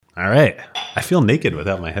All right. I feel naked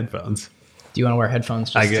without my headphones. Do you want to wear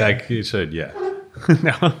headphones? I should, yeah.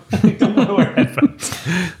 No, I don't want to wear headphones.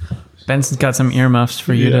 Benson's got some earmuffs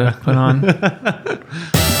for you to put on.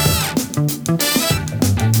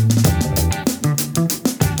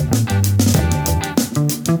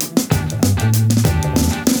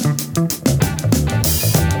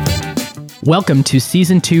 Welcome to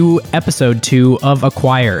Season 2, Episode 2 of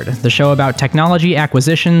Acquired, the show about technology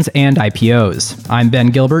acquisitions and IPOs. I'm Ben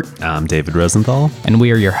Gilbert. I'm David Rosenthal. And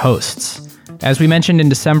we are your hosts. As we mentioned in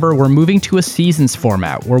December, we're moving to a seasons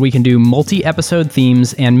format where we can do multi-episode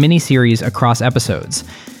themes and mini-series across episodes.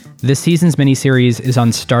 This season's mini-series is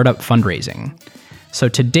on startup fundraising. So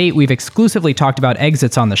to date, we've exclusively talked about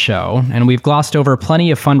exits on the show, and we've glossed over plenty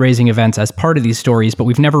of fundraising events as part of these stories, but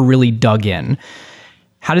we've never really dug in.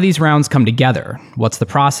 How do these rounds come together? What's the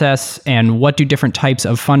process? And what do different types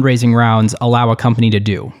of fundraising rounds allow a company to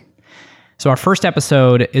do? So our first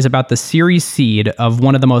episode is about the Series Seed of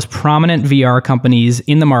one of the most prominent VR companies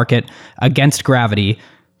in the market, Against Gravity,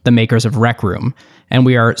 the makers of Rec Room. And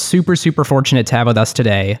we are super fortunate to have with us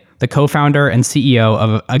today the co-founder and CEO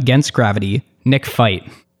of Against Gravity, Nick Fajt.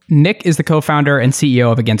 Nick is the co-founder and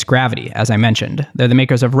CEO of Against Gravity, as I mentioned. They're the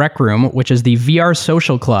makers of Rec Room, which is the VR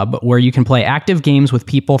social club where you can play active games with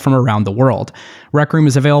people from around the world. Rec Room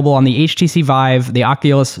is available on the HTC Vive, the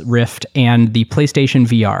Oculus Rift, and the PlayStation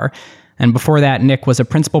VR. And before that, Nick was a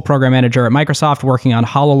principal program manager at Microsoft working on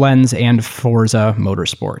HoloLens and Forza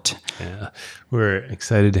Motorsport. Yeah, we're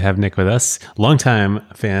excited to have Nick with us. Longtime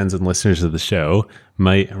fans and listeners of the show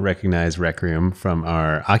might recognize Rec Room from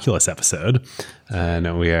our Oculus episode.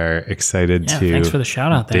 And we are excited to thanks for the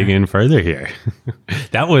shout out there. Dig in further here.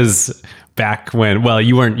 That was back when, well,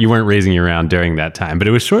 you weren't raising your round during that time, but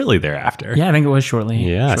it was shortly thereafter. Yeah, I think it was shortly.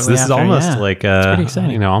 Yeah, shortly so this after, is almost like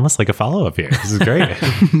almost like a follow-up here. This is great.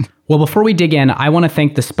 Well, before we dig in, I want to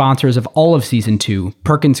thank the sponsors of all of Season 2,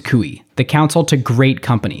 Perkins Coie, the counsel to great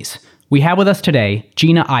companies. We have with us today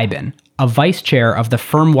Gina Iben, a vice chair of the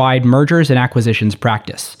firm-wide mergers and acquisitions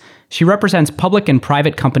practice. She represents public and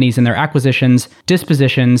private companies in their acquisitions,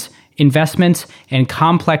 dispositions, investments, and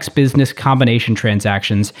complex business combination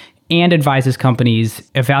transactions, and advises companies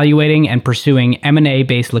evaluating and pursuing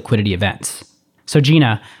M&A-based liquidity events. So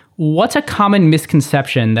Gina, what's a common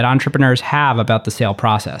misconception that entrepreneurs have about the sale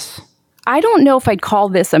process? I don't know if I'd call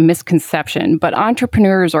this a misconception, but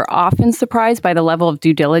entrepreneurs are often surprised by the level of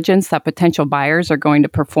due diligence that potential buyers are going to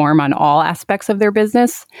perform on all aspects of their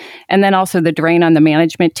business, and then also the drain on the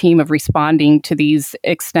management team of responding to these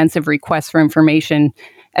extensive requests for information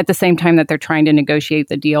at the same time that they're trying to negotiate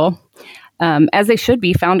the deal. As they should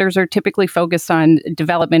be, founders are typically focused on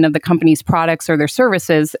development of the company's products or their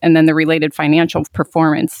services and then the related financial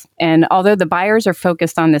performance. And although the buyers are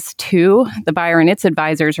focused on this too, the buyer and its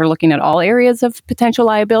advisors are looking at all areas of potential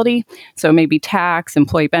liability. So maybe tax,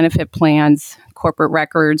 employee benefit plans, corporate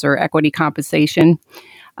records, or equity compensation.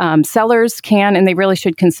 Sellers can, and they really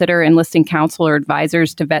should consider enlisting counsel or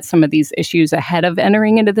advisors to vet some of these issues ahead of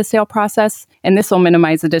entering into the sale process. And this will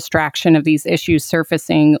minimize the distraction of these issues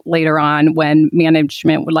surfacing later on when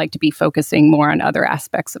management would like to be focusing more on other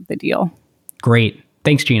aspects of the deal. Great.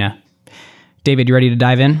 Thanks, Gina. David, you ready to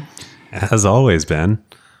dive in? As always, Ben.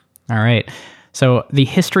 All right. So the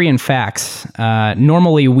history and facts,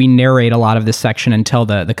 normally we narrate a lot of this section and tell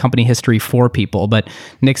the company history for people. But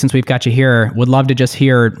Nick, since we've got you here, would love to just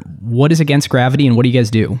hear what is Against Gravity and what do you guys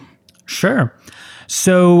do? Sure.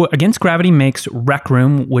 So Against Gravity makes Rec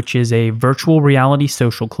Room, which is a virtual reality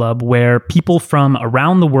social club where people from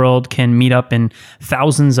around the world can meet up in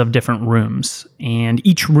thousands of different rooms. And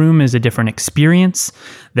each room is a different experience.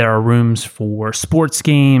 There are rooms for sports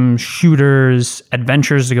games, shooters,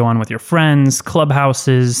 adventures to go on with your friends,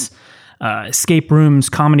 clubhouses, escape rooms,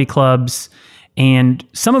 comedy clubs. And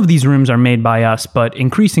some of these rooms are made by us, but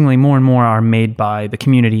increasingly more and more are made by the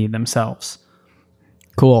community themselves.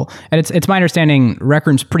 Cool. And it's my understanding Rec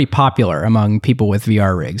Room's pretty popular among people with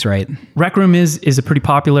VR rigs, right? Rec Room is a pretty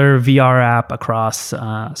popular VR app across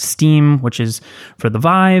Steam, which is for the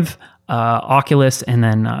Vive, Oculus, and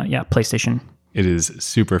then PlayStation. It is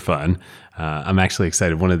super fun. I'm actually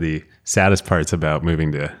excited. One of the saddest parts about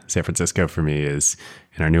moving to San Francisco for me is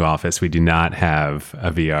in our new office, we do not have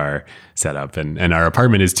a VR setup. And our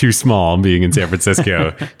apartment is too small, being in San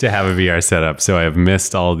Francisco, to have a VR setup. So I have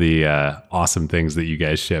missed all the awesome things that you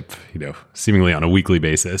guys ship, seemingly on a weekly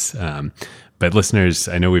basis. But listeners,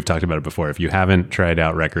 I know we've talked about it before. If you haven't tried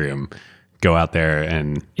out Rec Room, go out there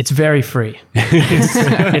and... It's very free.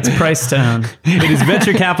 It's priced down. It is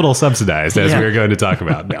venture capital subsidized, as we are going to talk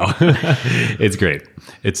about now. It's great.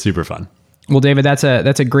 It's super fun. Well, David, that's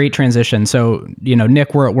a great transition. So,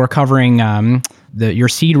 Nick, we're covering your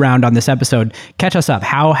seed round on this episode. Catch us up.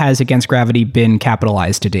 How has Against Gravity been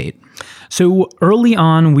capitalized to date? So early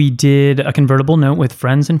on, we did a convertible note with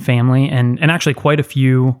friends and family, and actually quite a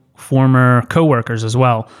few former coworkers as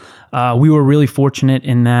well. We were really fortunate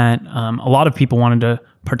in that a lot of people wanted to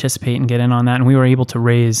participate and get in on that, and we were able to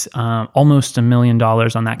raise almost $1 million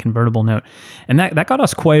on that convertible note, and that got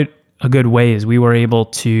us quite a good ways. We were able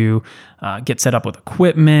to get set up with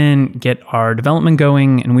equipment, get our development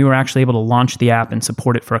going, and we were actually able to launch the app and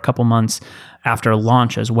support it for a couple months after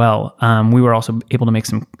launch as well. We were also able to make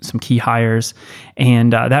some key hires,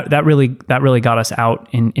 and that really got us out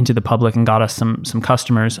into the public and got us some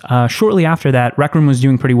customers. Shortly after that, Rec Room was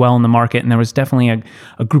doing pretty well in the market, and there was definitely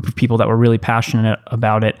a group of people that were really passionate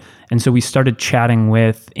about it. And so we started chatting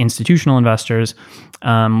with institutional investors,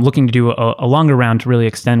 looking to do a longer round to really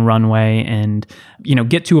extend runway and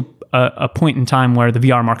get to a point in time where the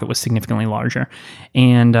VR market was significantly larger.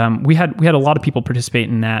 And we had a lot of people participate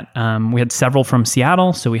in that. We had several from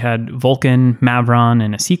Seattle, so we had Vulcan, Mavron,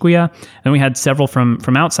 and Asequia. And we had several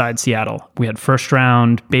from outside Seattle. We had First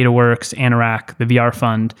Round, BetaWorks, Anorak, the VR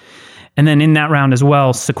Fund. And then in that round as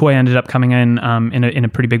well, Sequoia ended up coming in a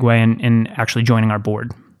pretty big way and actually joining our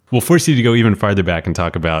board. We'll force you to go even farther back and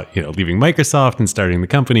talk about, leaving Microsoft and starting the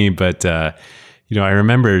company. But, I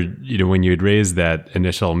remember, when you had raised that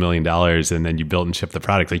initial $1 million and then you built and shipped the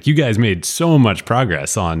product, like you guys made so much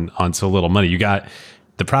progress on so little money. You got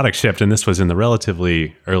the product shipped, and this was in the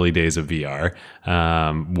relatively early days of VR,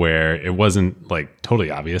 where it wasn't like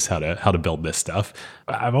totally obvious how to build this stuff.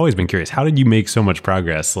 I've always been curious, how did you make so much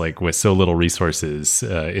progress, like with so little resources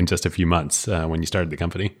in just a few months when you started the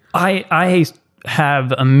company? I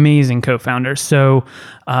have amazing co-founders. So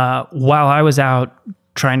while I was out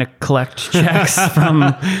trying to collect checks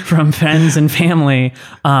from friends and family,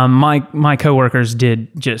 my coworkers did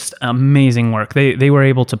just amazing work. They were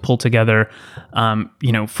able to pull together,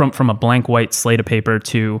 from a blank white slate of paper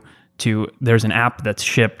to there's an app that's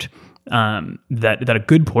shipped that a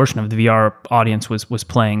good portion of the VR audience was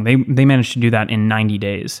playing. They managed to do that in 90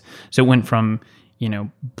 days. So it went from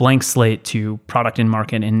blank slate to product in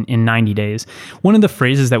market in 90 days. One of the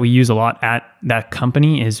phrases that we use a lot at that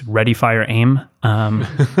company is ready, fire, aim,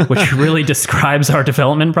 which really describes our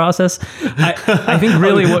development process. I think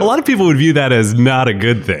really a lot of people would view that as not a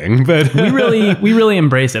good thing, but we really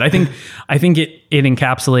embrace it. I think it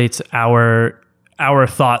encapsulates our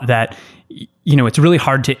thought that it's really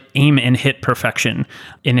hard to aim and hit perfection,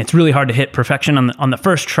 and it's really hard to hit perfection on the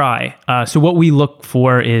first try. So what we look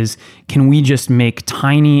for is, can we just make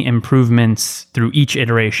tiny improvements through each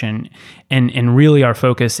iteration? And really our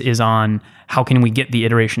focus is on how can we get the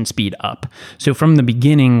iteration speed up? So from the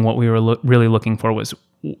beginning, what we were really looking for was,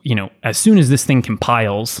 as soon as this thing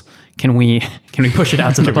compiles, can we push it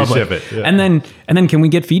out to the public? Ship it? Yeah. And then can we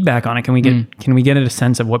get feedback on it? Can we get a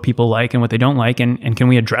sense of what people like and what they don't like? And can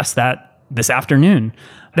we address that this afternoon?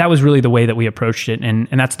 That was really the way that we approached it. And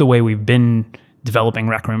that's the way we've been developing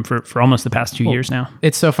Rec Room for almost the past 2 years now.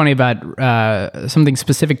 It's so funny about something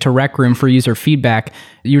specific to Rec Room for user feedback.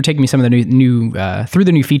 You were taking me some of the new through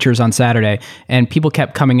the new features on Saturday, and people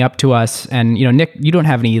kept coming up to us and, Nick, you don't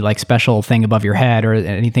have any like special thing above your head or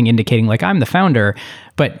anything indicating like I'm the founder.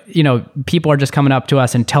 But, people are just coming up to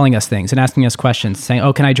us and telling us things and asking us questions, saying,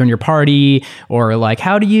 oh, can I join your party? Or like,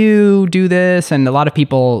 how do you do this? And a lot of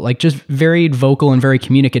people like just very vocal and very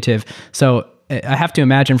communicative. So I have to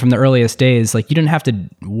imagine from the earliest days, like you didn't have to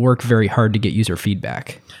work very hard to get user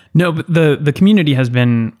feedback. No, but the community has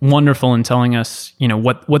been wonderful in telling us,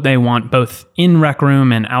 what they want, both in Rec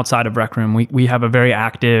Room and outside of Rec Room. We have a very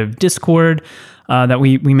active Discord that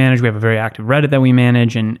we manage. We have a very active Reddit that we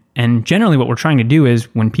manage. And generally what we're trying to do is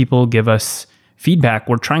when people give us feedback,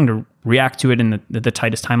 we're trying to react to it in the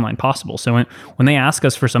tightest timeline possible. So when they ask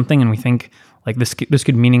us for something and we think like this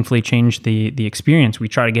could meaningfully change the experience, we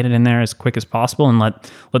try to get it in there as quick as possible and let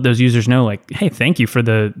those users know, like, hey, thank you for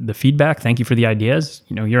the feedback, thank you for the ideas.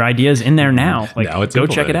 Your idea's in there now. Like, now go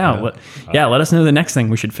check it out. Let us know the next thing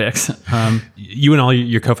we should fix. You and all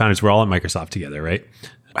your co-founders were all at Microsoft together, right?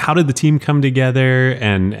 How did the team come together,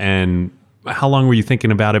 and how long were you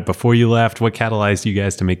thinking about it before you left? What catalyzed you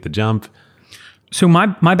guys to make the jump? So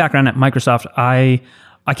my background at Microsoft, I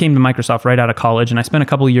came to Microsoft right out of college, and I spent a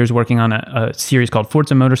couple of years working on a series called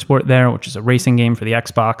Forza Motorsport there, which is a racing game for the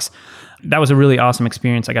Xbox. That was a really awesome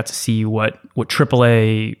experience. I got to see what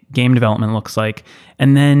AAA game development looks like.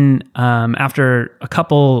 And then after a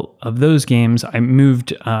couple of those games, I moved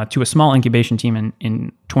to a small incubation team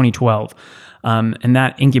in 2012. And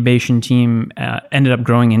that incubation team ended up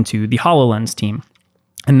growing into the HoloLens team.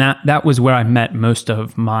 And that was where I met most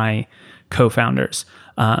of my co-founders.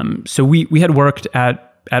 So we had worked at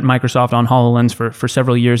at Microsoft on HoloLens for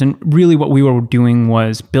several years. And really what we were doing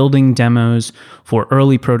was building demos for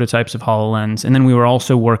early prototypes of HoloLens. And then we were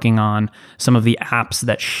also working on some of the apps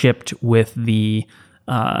that shipped with the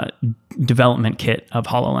development kit of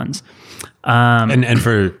HoloLens. And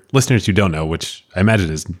for listeners who don't know, which I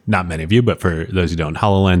imagine is not many of you, but for those who don't,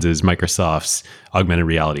 HoloLens is Microsoft's augmented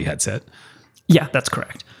reality headset. Yeah, that's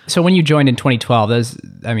correct. So when you joined in 2012,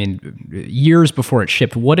 years before it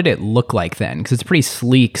shipped, what did it look like then? Because it's a pretty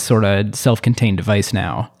sleek, sort of self-contained device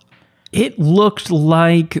now. It looked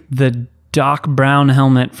like the Doc Brown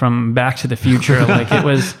helmet from Back to the Future. Like it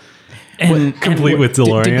was... Complete with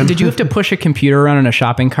DeLorean. Did you have to push a computer around in a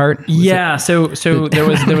shopping cart? Yeah, so there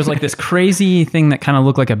was like this crazy thing that kind of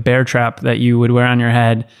looked like a bear trap that you would wear on your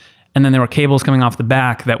head, and then there were cables coming off the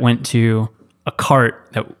back that went to a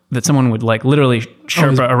cart that someone would like literally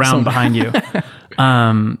chirp around behind you.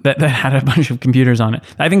 That had a bunch of computers on it.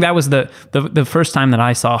 I think that was the first time that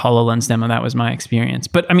I saw a HoloLens demo. That was my experience.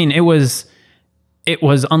 But I mean, it was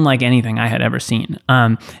unlike anything I had ever seen.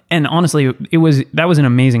 And honestly, that was an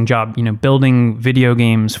amazing job, building video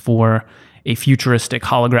games for a futuristic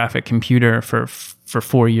holographic computer for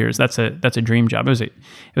 4 years. That's a dream job. It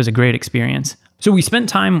was a great experience. So we spent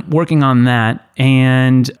time working on that,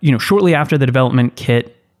 and shortly after the development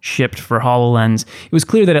kit shipped for HoloLens, it was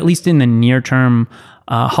clear that at least in the near term,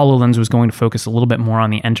 HoloLens was going to focus a little bit more on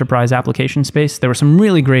the enterprise application space. There were some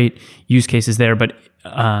really great use cases there, but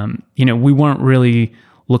we weren't really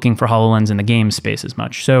looking for HoloLens in the game space as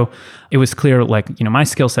much. So it was clear, my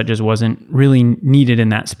skill set just wasn't really needed in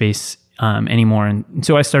that space anymore. And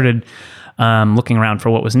so I started looking around for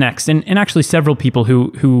what was next. And actually several people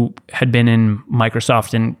who had been in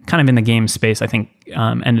Microsoft and kind of in the game space, I think,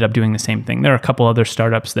 ended up doing the same thing. There are a couple other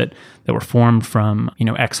startups that were formed from,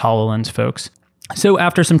 ex-HoloLens folks. So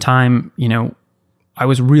after some time, I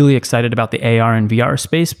was really excited about the AR and VR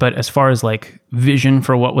space, but as far as vision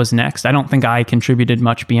for what was next, I don't think I contributed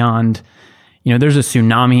much beyond, there's a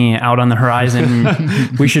tsunami out on the horizon.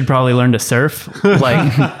 We should probably learn to surf.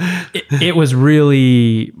 It was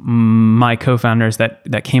really my co-founders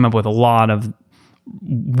that came up with a lot of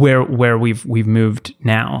where we've moved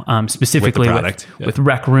now, specifically with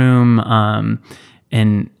Rec Room,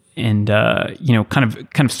 and kind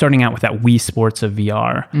of starting out with that Wii Sports of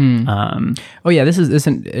VR. This is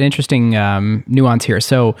an interesting nuance here.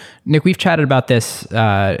 So, Nick, we've chatted about this.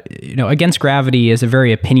 Against Gravity is a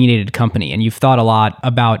very opinionated company, and you've thought a lot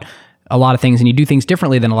about a lot of things, and you do things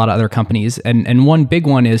differently than a lot of other companies. And one big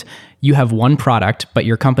one is you have one product, but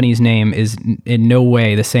your company's name is in no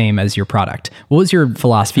way the same as your product. What was your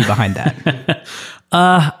philosophy behind that?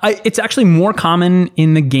 It's actually more common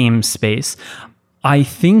in the game space. I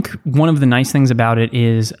think one of the nice things about it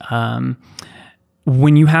is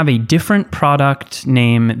when you have a different product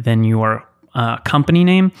name than your company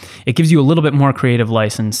name, it gives you a little bit more creative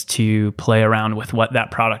license to play around with what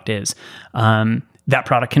that product is. That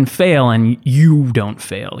product can fail and you don't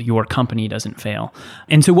fail. Your company doesn't fail.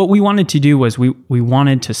 And so what we wanted to do was we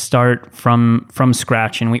wanted to start from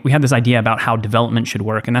scratch. And we had this idea about how development should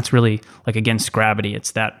work. And that's really Against Gravity.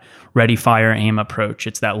 It's that ready, fire, aim approach.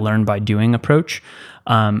 It's that learn by doing approach.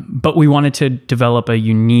 But we wanted to develop a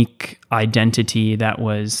unique identity that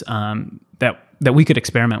was that we could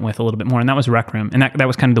experiment with a little bit more. And that was Rec Room. And that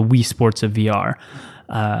was kind of the Wii Sports of VR.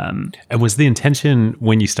 And was the intention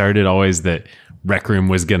when you started always that Rec Room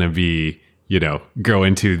was going to be, grow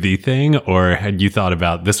into the thing? Or had you thought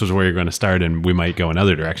about this was where you're going to start and we might go in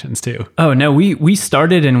other directions too? Oh, no, we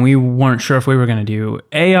started and we weren't sure if we were going to do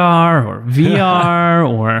AR or VR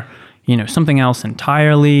or, something else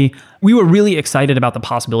entirely. We were really excited about the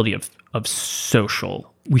possibility of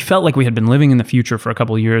social. We felt like we had been living in the future for a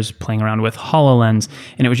couple of years playing around with HoloLens,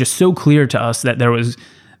 and it was just so clear to us that there was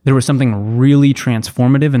something really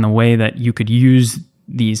transformative in the way that you could use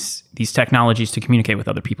these technologies to communicate with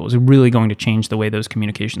other people. It was really going to change the way those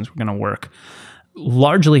communications were going to work.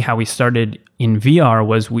 Largely how we started in VR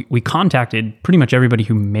was we contacted pretty much everybody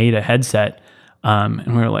who made a headset.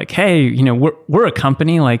 And we were like, hey, we're a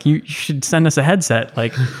company, you should send us a headset. We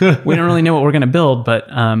don't really know what we're going to build, but,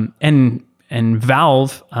 and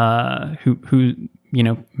Valve, who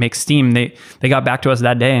makes Steam, they got back to us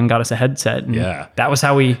that day and got us a headset. And that was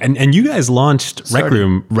how we... And you guys launched Rec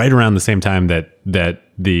Room right around the same time that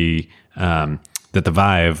the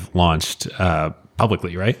Vive launched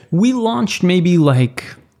publicly, right? We launched maybe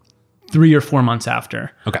 3 or 4 months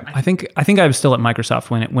after. Okay. I think I was still at Microsoft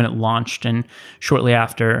when it launched, and shortly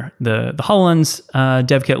after the HoloLens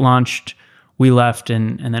dev kit launched, we left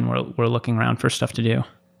and then we're looking around for stuff to do.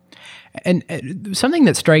 And something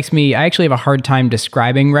that strikes me, I actually have a hard time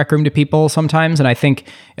describing Rec Room to people sometimes. And I think,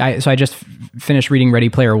 I just finished reading Ready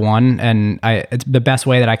Player One, and it's the best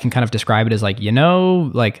way that I can kind of describe it is like,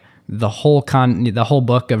 like the whole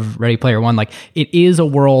book of Ready Player One, like it is a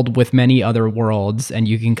world with many other worlds, and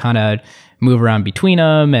you can kind of move around between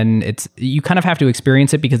them, and you kind of have to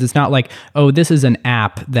experience it, because it's not like, oh, this is an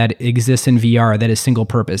app that exists in VR that is single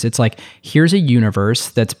purpose. It's like, here's a universe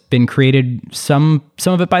that's been created, some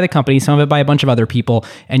of it by the company, some of it by a bunch of other people,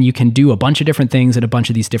 and you can do a bunch of different things in a bunch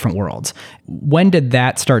of these different worlds. When did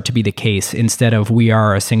that start to be the case instead of we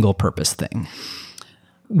are a single purpose thing?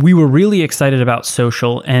 We were really excited about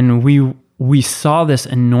social, and we saw this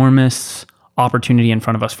enormous opportunity in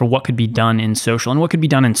front of us for what could be done in social and what could be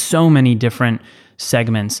done in so many different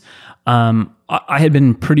segments. I had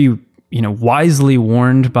been pretty, wisely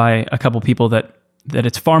warned by a couple people that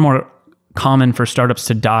it's far more common for startups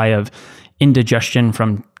to die of indigestion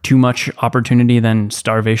from too much opportunity than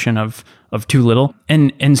starvation of too little.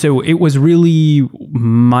 And so it was really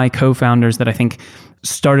my co-founders that I think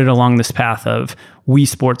started along this path of Wii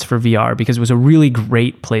Sports for VR, because it was a really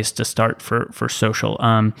great place to start for social.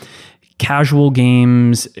 Casual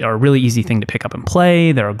games are a really easy thing to pick up and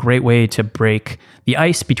play. They're a great way to break the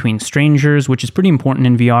ice between strangers, which is pretty important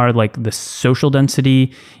in VR. Like the social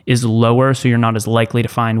density is lower, so you're not as likely to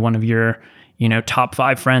find one of your, top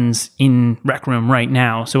 5 friends in Rec Room right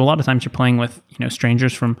now. So a lot of times you're playing with,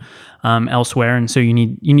 strangers from elsewhere, and so you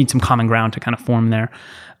need some common ground to kind of form there.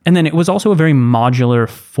 And then it was also a very modular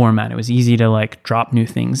format. It was easy to like drop new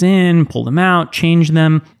things in, pull them out, change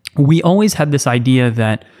them. We always had this idea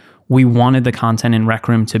that we wanted the content in Rec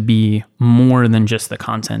Room to be more than just the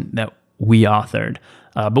content that we authored.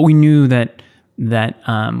 But we knew that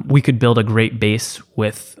we could build a great base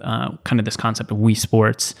with kind of this concept of Wii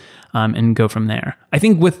Sports and go from there. I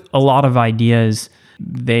think with a lot of ideas,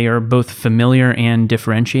 they are both familiar and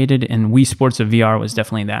differentiated, and Wii Sports of VR was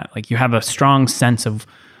definitely that. Like you have a strong sense of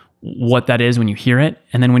what that is when you hear it,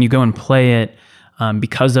 and then when you go and play it,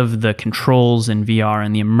 because of the controls in VR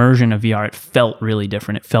and the immersion of VR, it felt really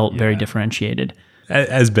different. It felt very differentiated.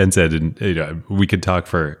 As Ben said, and we could talk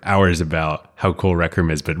for hours about how cool Rec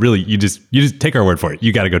Room is, but really, you just take our word for it.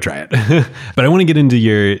 You got to go try it. But I want to get into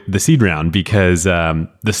the seed round, because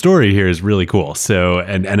the story here is really cool. So,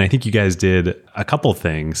 and I think you guys did a couple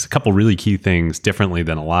really key things differently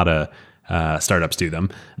than a lot of startups do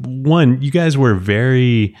them. One, you guys were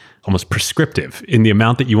very almost prescriptive in the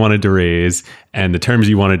amount that you wanted to raise and the terms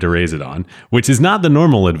you wanted to raise it on, which is not the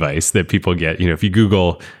normal advice that people get. If you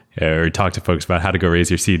Google or talk to folks about how to go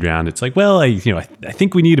raise your seed round, it's like, well, I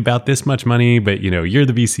think we need about this much money, but you're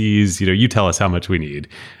the VCs, you tell us how much we need.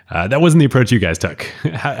 That wasn't the approach you guys took.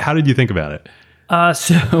 How did you think about it?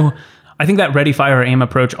 So I think that ready, fire, aim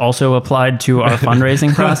approach also applied to our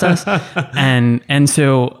fundraising process. And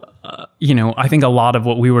so, I think a lot of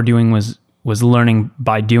what we were doing was learning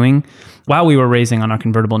by doing. While we were raising on our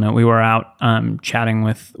convertible note, we were out chatting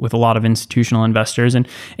with a lot of institutional investors, and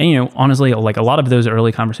honestly, like a lot of those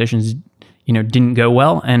early conversations, didn't go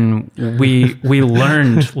well, and we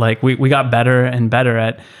learned, like we got better and better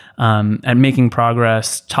at making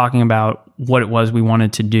progress, talking about what it was we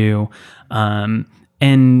wanted to do,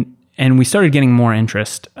 and we started getting more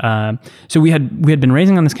interest. So we had been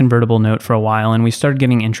raising on this convertible note for a while, and we started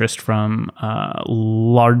getting interest from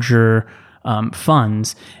larger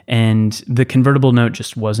funds, and the convertible note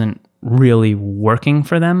just wasn't really working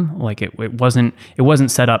for them. Like it wasn't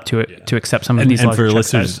set up to accept some of these. And for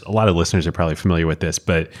listeners, a lot of listeners are probably familiar with this,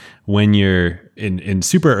 but when you're in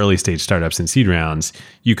super early stage startups and seed rounds,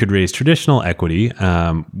 you could raise traditional equity,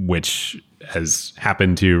 which has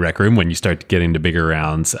happened to Rec Room. When you start getting to bigger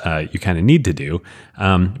rounds, you kind of need to do.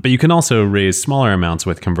 But you can also raise smaller amounts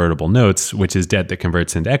with convertible notes, which is debt that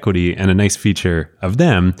converts into equity. And a nice feature of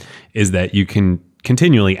them is that you can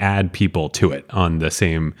continually add people to it on the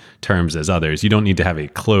same terms as others. You don't need to have a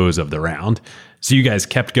close of the round. So you guys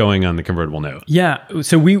kept going on the convertible note. Yeah.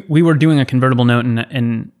 So we were doing a convertible note,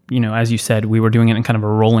 and as you said, we were doing it in kind of a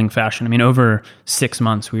rolling fashion. I mean, over 6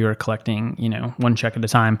 months, we were collecting, one check at a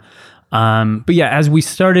time. But yeah, as we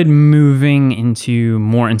started moving into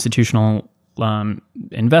more institutional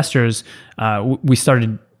investors, we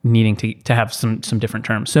started needing to have some different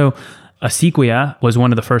terms. So Sequoia was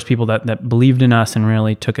one of the first people that believed in us and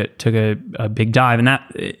really took a big dive,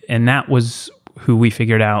 and that was who we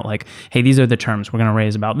figured out, like, hey, these are the terms. We're going to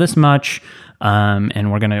raise about this much,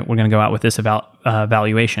 and we're gonna go out with this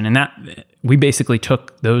valuation. And that we basically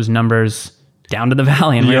took those numbers down to the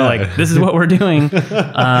valley, and we were like, this is what we're doing.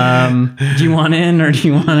 Do you want in or do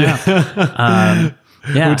you want out?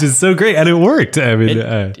 Yeah. Which is so great. And it worked. I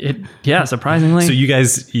mean, yeah, surprisingly. So you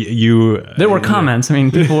guys, there were comments. I mean,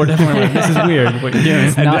 people were definitely like, this is weird what you're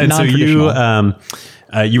doing. And so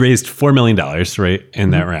you raised $4 million, right, in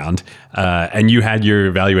that round. And you had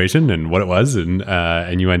your valuation and what it was.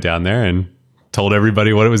 And you went down there and told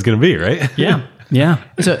everybody what it was going to be, right? Yeah. Yeah.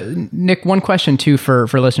 So, Nick, one question too for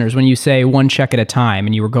listeners: when you say one check at a time,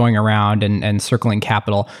 and you were going around and circling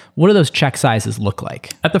capital, what do those check sizes look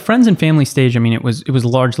like? At the friends and family stage, I mean, it was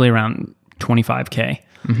largely around $25K.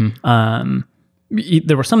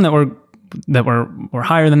 There were some that were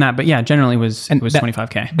higher than that, but yeah, generally it was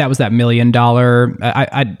 $25K. That was that $1 million.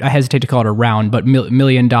 I hesitate to call it a round, but $1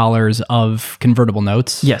 million of convertible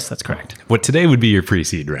notes. Yes, that's correct. What today would be your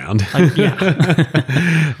pre-seed round.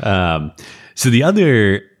 Yeah. So the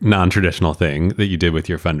other non-traditional thing that you did with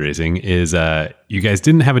your fundraising is you guys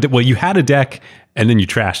didn't have you had a deck and then you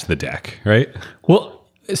trashed the deck, right? Well,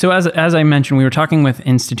 so as I mentioned, we were talking with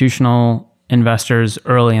institutional investors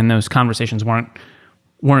early, and those conversations weren't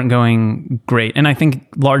going great. And I think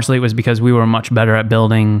largely it was because we were much better at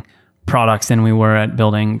building products than we were at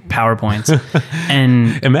building PowerPoints.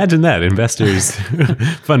 And imagine that investors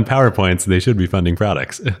fund PowerPoints, they should be funding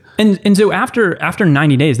products. And so after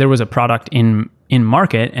 90 days, there was a product in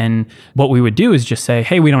market. And what we would do is just say,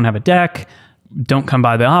 hey, we don't have a deck. Don't come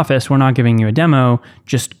by the office. We're not giving you a demo.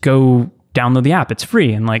 Just go download the app. It's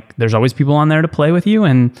free. And like, there's always people on there to play with you.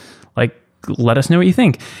 And like, let us know what you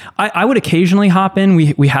think. I would occasionally hop in.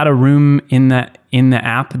 We had a room in the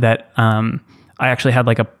app that I actually had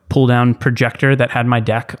like a pull down projector that had my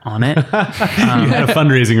deck on it. You had a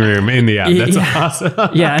fundraising room in the app. That's awesome.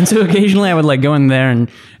 Yeah. And so occasionally I would like go in there and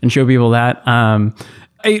show people that.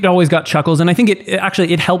 It always got chuckles. And I think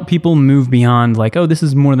it helped people move beyond like, oh, this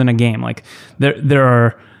is more than a game. Like there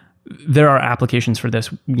are applications for this,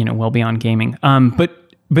 well beyond gaming.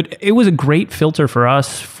 But it was a great filter for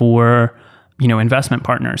us for, investment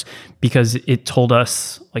partners, because it told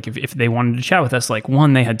us like if they wanted to chat with us, like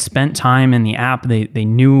one, they had spent time in the app, they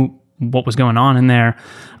knew what was going on in there.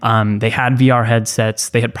 They had VR headsets.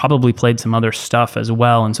 They had probably played some other stuff as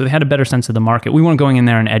well. And so they had a better sense of the market. We weren't going in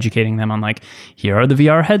there and educating them on like, here are the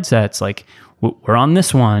VR headsets. Like we're on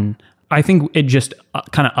this one. I think it just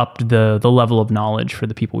kind of upped the level of knowledge for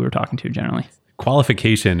the people we were talking to generally.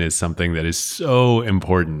 Qualification is something that is so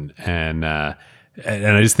important. And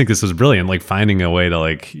I just think this was brilliant, like finding a way to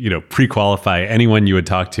like, pre-qualify anyone you would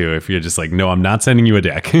talk to. If you're just like, no, I'm not sending you a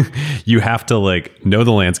deck. You have to like know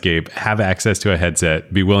the landscape, have access to a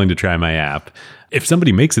headset, be willing to try my app. If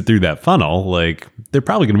somebody makes it through that funnel, like they're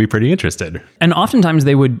probably going to be pretty interested. And oftentimes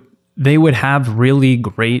they would have really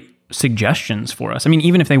great suggestions for us. I mean,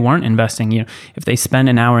 even if they weren't investing, if they spend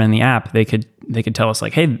an hour in the app, they could tell us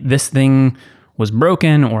like, hey, this thing was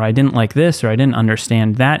broken, or I didn't like this, or I didn't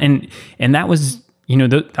understand that. And that was,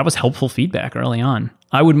 that was helpful feedback early on.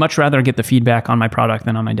 I would much rather get the feedback on my product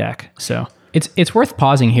than on my deck. So it's worth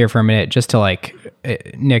pausing here for a minute just to like,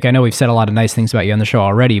 Nick, I know we've said a lot of nice things about you on the show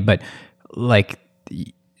already, but like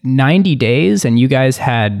 90 days and you guys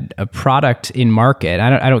had a product in market.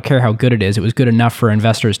 I don't care how good it is. It was good enough for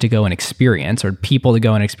investors to go and experience, or people to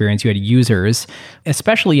go and experience. You had users,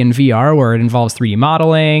 especially in VR where it involves 3D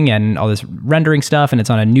modeling and all this rendering stuff. And it's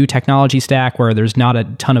on a new technology stack where there's not a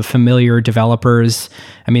ton of familiar developers.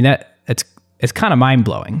 I mean, it's kind of mind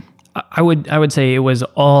blowing. I would say it was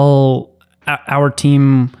all, our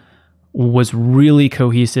team was really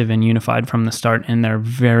cohesive and unified from the start, and they're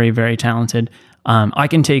very, very talented. I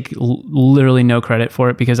can take literally no credit for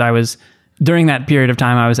it because during that period of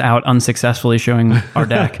time, I was out unsuccessfully showing our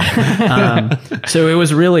deck. So it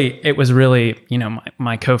was really,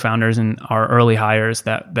 my co-founders and our early hires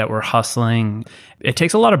that were hustling. It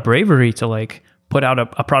takes a lot of bravery to like put out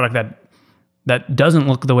a product that doesn't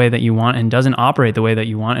look the way that you want and doesn't operate the way that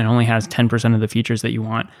you want and only has 10% of the features that you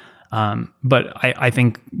want. But I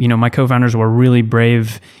think, my co-founders were really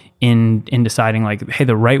brave in deciding like, hey,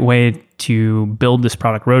 the right way to build this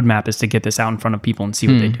product roadmap is to get this out in front of people and see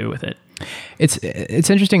what they do with it.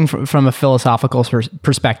 It's interesting from a philosophical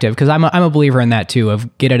perspective, because I'm a believer in that too,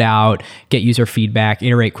 of get it out, get user feedback,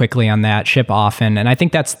 iterate quickly on that, ship often. And I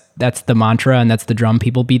think that's the mantra and that's the drum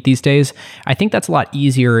people beat these days. I think that's a lot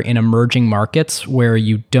easier in emerging markets where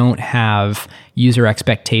you don't have user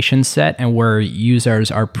expectations set and where users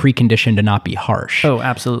are preconditioned to not be harsh. Oh,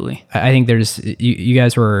 absolutely. I think you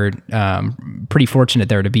guys were pretty fortunate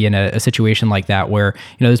there to be in a situation like that where,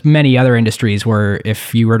 there's many other industries where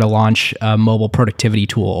if you were to launch a mobile productivity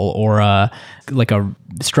tool or like a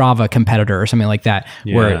Strava competitor or something like that,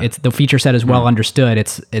 where it's the feature set is well understood.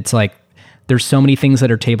 It's like, there's so many things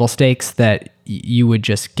that are table stakes that you would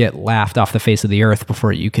just get laughed off the face of the earth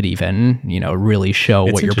before you could even, really show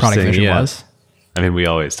what your product vision was. I mean, we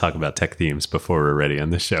always talk about tech themes before we're ready on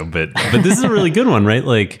this show, but this is a really good one, right?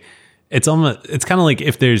 Like it's kind of like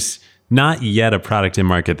if there's not yet a product in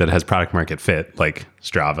market that has product market fit, like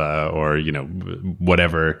Strava or,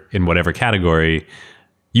 whatever, in whatever category,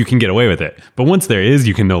 you can get away with it. But once there is,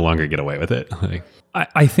 you can no longer get away with it.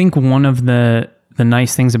 I think one of the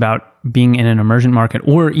nice things about being in an emergent market,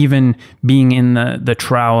 or even being in the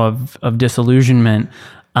trough of disillusionment,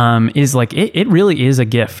 is like it really is a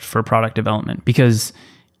gift for product development, because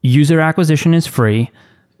user acquisition is free,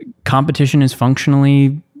 competition is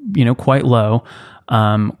functionally quite low,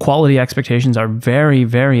 quality expectations are very,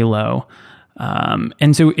 very low,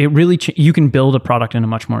 and so it really you can build a product in a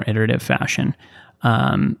much more iterative fashion,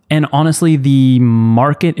 and honestly the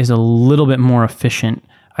market is a little bit more efficient,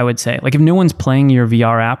 I would say. Like if no one's playing your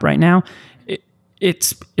VR app right now,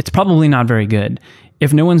 it's probably not very good.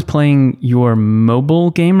 If no one's playing your mobile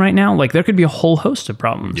game right now, like there could be a whole host of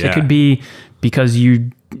problems. Yeah. It could be because you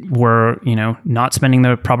were, not spending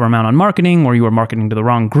the proper amount on marketing, or you were marketing to the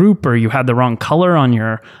wrong group, or you had the wrong color on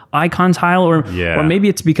your icon tile, or maybe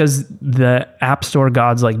it's because the App Store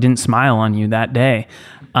gods didn't smile on you that day.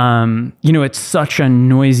 It's such a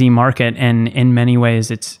noisy market, and in many ways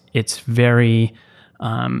it's very,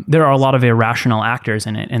 there are a lot of irrational actors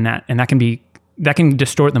in it, and that can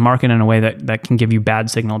distort the market in a way that can give you bad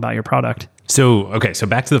signal about your product. So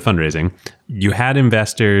back to the fundraising. You had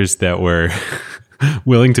investors that were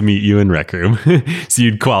willing to meet you in Rec Room, so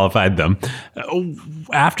you'd qualified them.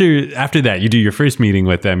 After that, you do your first meeting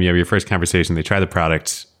with them, you have your first conversation, they try the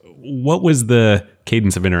product. What was the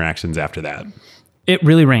cadence of interactions after that? It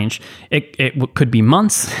really ranged. It could be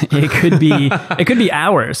months. It could be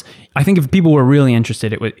hours. I think if people were really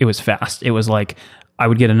interested, it was fast. It was like I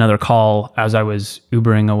would get another call as I was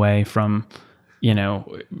Ubering away from,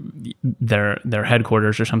 their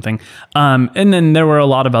headquarters or something. And then there were a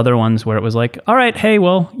lot of other ones where it was like, all right, hey,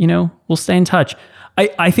 well, we'll stay in touch.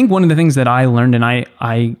 I think one of the things that I learned, and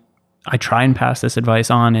I try and pass this advice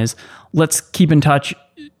on, is let's keep in touch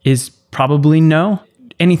is probably no.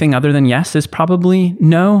 Anything other than yes is probably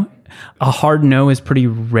no. A hard no is pretty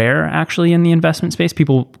rare, actually, in the investment space.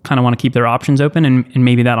 People kind of want to keep their options open, and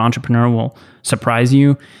maybe that entrepreneur will surprise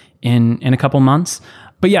you in a couple months.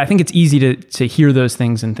 But yeah, I think it's easy to hear those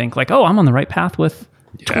things and think like, oh, I'm on the right path with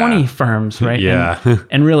 20 firms, right? Yeah.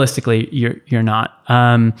 And realistically, you're not.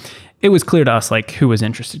 It was clear to us who was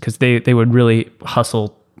interested, because they would really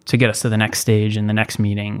hustle to get us to the next stage and the next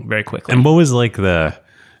meeting very quickly. And what was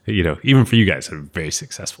even for you guys, a very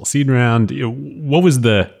successful seed round, what was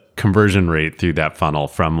the conversion rate through that funnel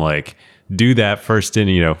from do that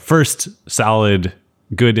first solid,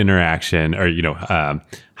 good interaction, or,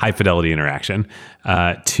 high fidelity interaction,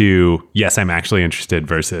 to yes, I'm actually interested,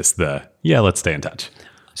 versus let's stay in touch?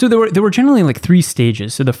 So there were generally 3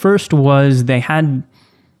 stages. So the first was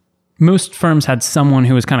most firms had someone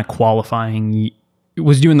who was kind of qualifying,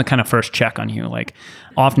 was doing the kind of first check on you.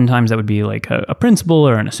 Oftentimes that would be a principal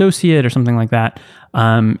or an associate or something like that.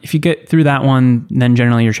 If you get through that one, then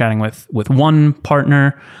generally you're chatting with one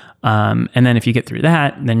partner. And then if you get through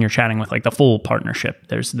that, then you're chatting with the full partnership.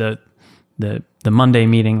 There's the Monday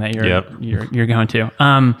meeting that you're going to.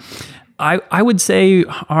 I would say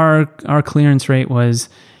our clearance rate was,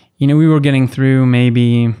 we were getting through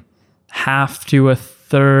maybe half to a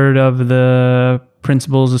third of the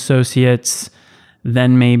principals, associates,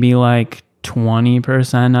 then maybe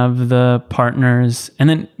 20% of the partners. And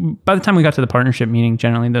then by the time we got to the partnership meeting,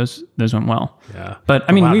 generally those went well. Yeah. But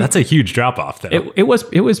I mean, that's a huge drop off though. It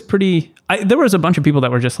was pretty, there was a bunch of people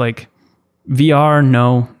that were just VR,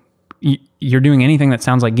 no. You're doing anything that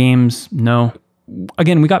sounds like games, no.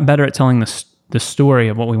 Again, we got better at telling the story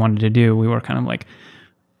of what we wanted to do. We were kind of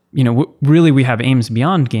really we have aims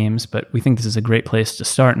beyond games, but we think this is a great place to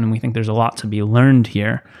start, and we think there's a lot to be learned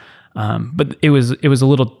here. But it was a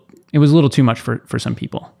little too much for some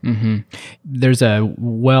people. Mm-hmm. There's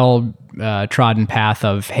a trodden path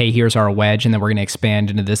of, hey, here's our wedge, and then we're going to expand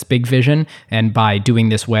into this big vision. And by doing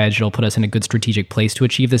this wedge, it'll put us in a good strategic place to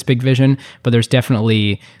achieve this big vision. But there's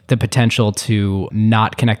definitely the potential to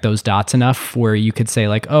not connect those dots enough, where you could say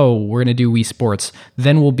oh, we're going to do Wii Sports,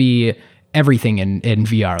 then we'll be everything in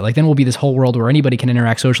VR. Then we'll be this whole world where anybody can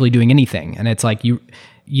interact socially doing anything. And it's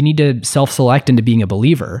you need to self-select into being a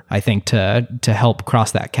believer, I think, to help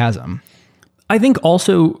cross that chasm. I think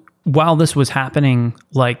also, while this was happening,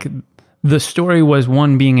 the story was,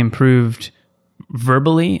 one, being improved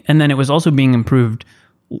verbally, and then it was also being improved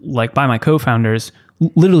by my co-founders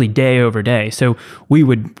literally day over day. So we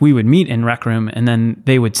would meet in Rec Room, and then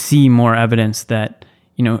they would see more evidence that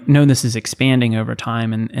know this is expanding over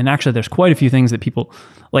time. And actually there's quite a few things that people,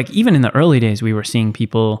 like even in the early days, we were seeing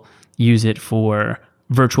people use it for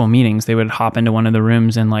virtual meetings. They would hop into one of the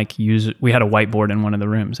rooms and like we had a whiteboard in one of the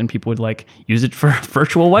rooms, and people would like use it for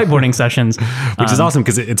virtual whiteboarding sessions. Which is awesome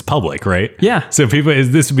because it's public, right? Yeah. So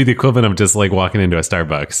this would be the equivalent of just like walking into a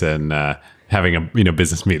Starbucks and having a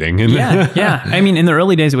business meeting. And Yeah. I mean, in the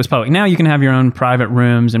early days, it was public. Now you can have your own private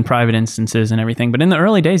rooms and private instances and everything. But in the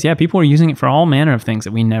early days, people were using it for all manner of things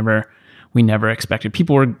that we never expected.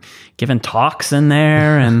 People were giving talks in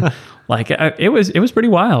there, and like it was pretty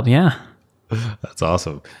wild. Yeah. That's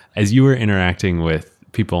awesome. As you were interacting with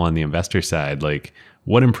people on the investor side, like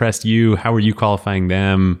what impressed you? How were you qualifying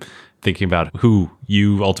them? Thinking about who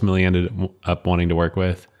you ultimately ended up wanting to work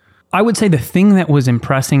with? I would say the thing that was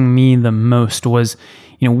impressing me the most was,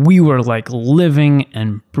 we were like living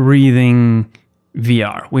and breathing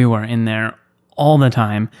VR. We were in there all the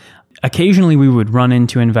time. Occasionally we would run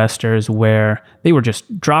into investors where they were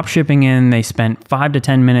just drop shipping in. They spent 5 to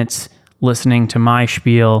 10 minutes listening to my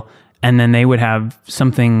spiel, and then they would have some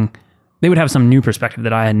new perspective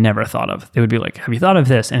that I had never thought of. They would be like, have you thought of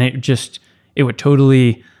this? And it would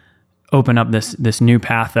totally open up this new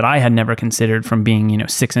path that I had never considered from being,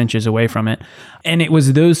 6 inches away from it. And it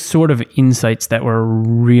was those sort of insights that were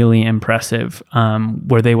really impressive,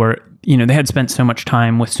 where they were, they had spent so much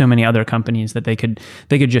time with so many other companies that they could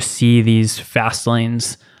just see these fast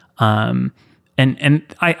lanes. And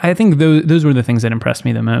I think those were the things that impressed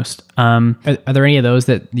me the most. Are there any of those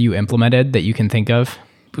that you implemented that you can think of?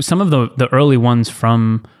 Some of the early ones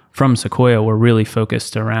from Sequoia were really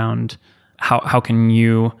focused around how can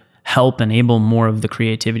you help enable more of the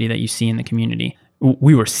creativity that you see in the community.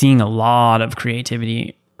 We were seeing a lot of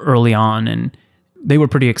creativity early on, and they were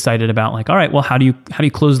pretty excited about like, all right, well, how do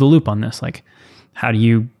you close the loop on this? Like, how do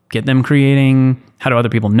you get them creating? How do other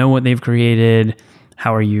people know what they've created?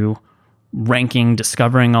 How are you ranking,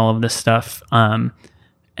 discovering all of this stuff? And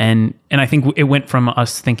I think it went from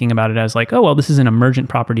us thinking about it as like, oh, well, this is an emergent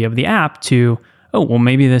property of the app to, oh, well,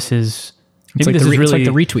 maybe this is really it's like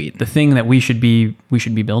the retweet, the thing that we should be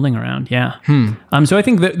building around. Yeah. So I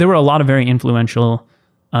think that there were a lot of very influential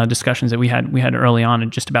discussions that we had early on,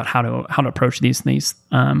 and just about how to approach these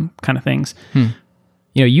kind of things.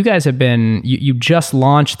 You guys have been, you just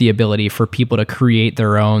launched the ability for people to create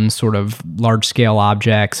their own sort of large scale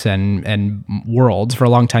objects and worlds. For a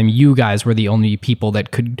long time, you guys were the only people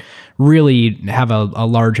that could really have a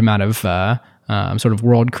large amount of sort of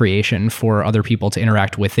world creation for other people to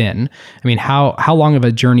interact within. I mean, how long of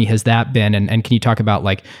a journey has that been? And can you talk about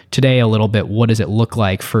like today a little bit, what does it look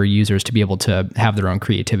like for users to be able to have their own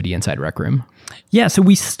creativity inside Rec Room? Yeah, so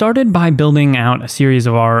we started by building out a series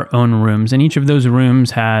of our own rooms, and each of those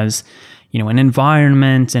rooms has, an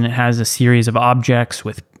environment, and it has a series of objects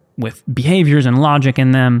with behaviors and logic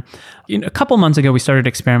in them. A couple months ago, we started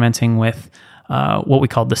experimenting with what we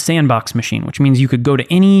called the sandbox machine, which means you could go to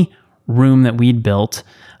any room that we'd built,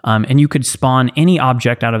 and you could spawn any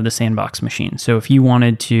object out of the sandbox machine. So if you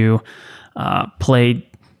wanted to play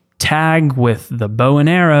tag with the bow and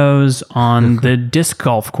arrows on the disc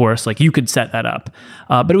golf course, like you could set that up.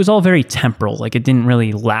 But it was all very temporal. Like it didn't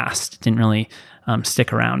really last. It didn't really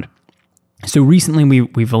stick around. So recently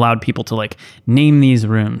we've allowed people to like name these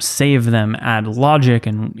rooms, save them, add logic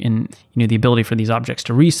and the ability for these objects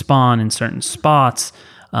to respawn in certain spots,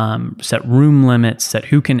 set room limits, set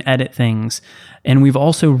who can edit things. And we've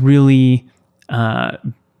also really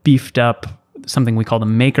beefed up something we call the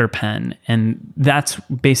Maker Pen. And that's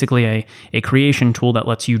basically a creation tool that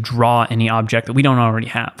lets you draw any object that we don't already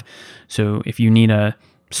have. So if you need a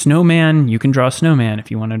snowman, you can draw a snowman.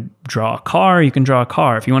 If you want to draw a car, you can draw a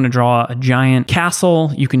car. If you want to draw a giant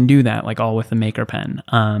castle, you can do that, like all with the Maker Pen.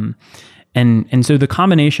 And so the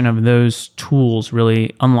combination of those tools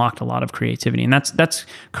really unlocked a lot of creativity. And that's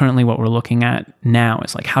currently what we're looking at now,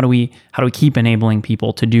 is like how do we keep enabling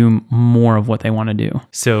people to do more of what they want to do?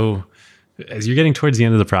 So as you're getting towards the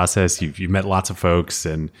end of the process, you've met lots of folks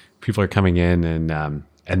and people are coming in, and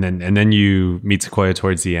then you meet Sequoia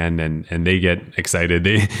towards the end, and they get excited.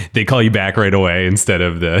 They call you back right away instead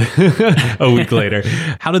of a week later.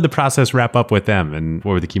 How did the process wrap up with them, and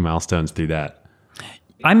what were the key milestones through that?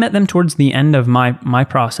 I met them towards the end of my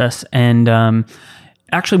process, and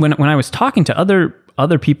actually when I was talking to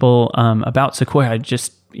other people about Sequoia, I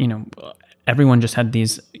just everyone just had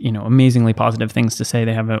these amazingly positive things to say.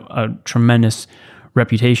 They have a tremendous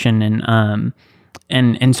reputation,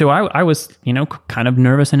 and so I was kind of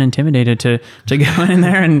nervous and intimidated to go in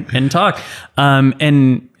there and talk,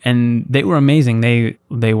 and they were amazing.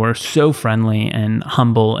 They were so friendly and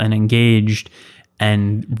humble and engaged.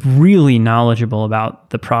 and really knowledgeable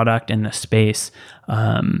about the product and the space.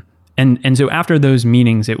 And so after those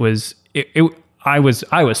meetings, I was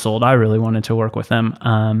sold. I really wanted to work with them.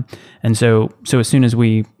 And so as soon as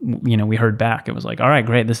we heard back, it was like, all right,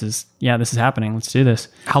 great. This is happening. Let's do this.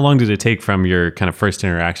 How long did it take from your kind of first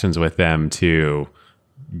interactions with them to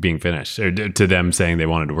being finished, or to them saying they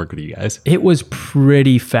wanted to work with you guys? It was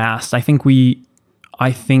pretty fast. I think we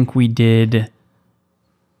did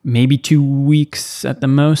maybe 2 weeks at the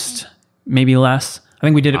most, maybe less. I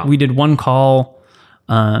think we did one call,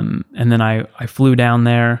 and then I flew down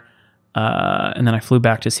there, and then I flew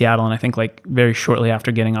back to Seattle. And I think like very shortly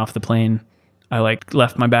after getting off the plane, I like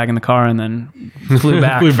left my bag in the car and then flew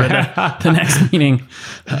back for the next meeting.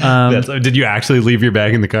 Did you actually leave your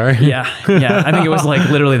bag in the car? Yeah. I think it was like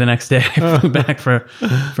literally the next day I flew back for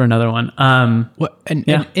another one. And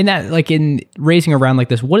in that, like in raising a round like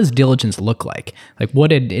this, what does diligence look like? Like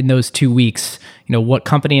what did, in those 2 weeks, what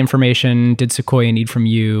company information did Sequoia need from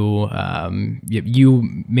you?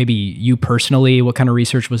 Maybe you personally, what kind of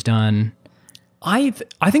research was done? I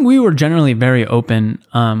think we were generally very open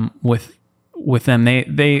with them.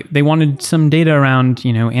 They wanted some data around,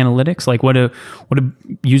 analytics, like what do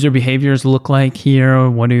user behaviors look like here?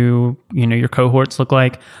 What do, your cohorts look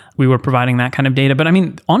like? We were providing that kind of data. But I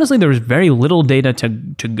mean, honestly, there was very little data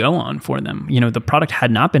to go on for them. The product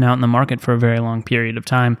had not been out in the market for a very long period of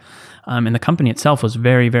time. And the company itself was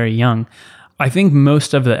very, very young. I think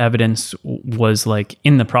most of the evidence was like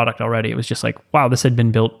in the product already. It was just like, wow, this had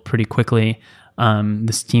been built pretty quickly.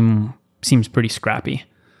 This team seems pretty scrappy.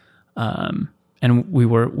 And we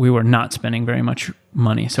were not spending very much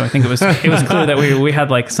money. So I think it was clear that we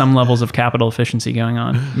had like some levels of capital efficiency going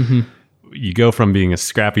on. Mm-hmm. You go from being a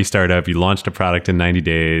scrappy startup, you launched a product in 90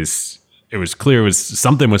 days. It was clear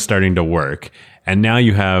something was starting to work. And now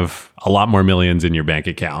you have a lot more millions in your bank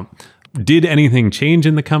account. Did anything change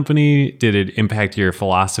in the company? Did it impact your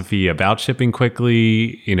philosophy about shipping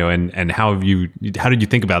quickly? And how did you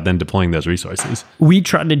think about then deploying those resources? We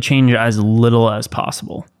tried to change as little as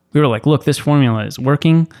possible. We were like, look, this formula is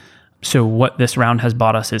working. So what this round has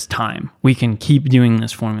bought us is time. We can keep doing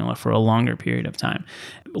this formula for a longer period of time.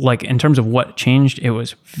 Like in terms of what changed, it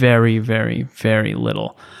was very, very, very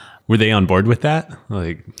little. Were they on board with that?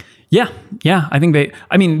 Yeah. I think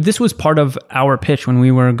this was part of our pitch when we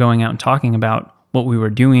were going out and talking about what we were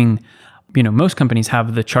doing. Most companies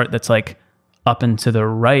have the chart that's like up and to the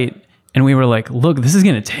right. And we were like, look, this is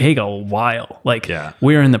going to take a while.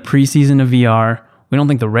 We're in the preseason of VR. We don't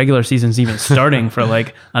think the regular season's even starting for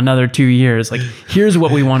like another 2 years. Like, here's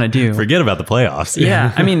what we want to do. Forget about the playoffs.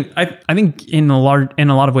 Yeah. I mean, I think in a lot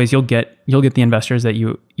of ways you'll get the investors that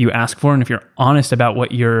you ask for. And if you're honest about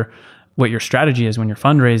what your strategy is when you're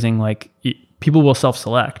fundraising, like people will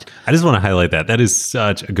self-select. I just want to highlight that. That is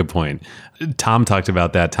such a good point. Tom talked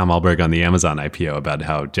about that, Tom Alberg on the Amazon IPO, about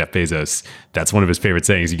how Jeff Bezos, that's one of his favorite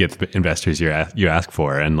sayings, you get the investors you ask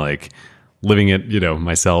for. And like, living it,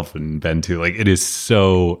 myself and Ben too, like it is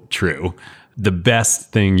so true. The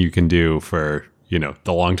best thing you can do for, the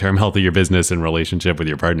long-term health of your business and relationship with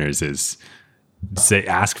your partners is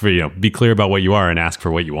be clear about what you are and ask for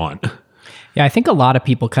what you want. Yeah, I think a lot of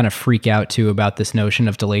people kind of freak out too about this notion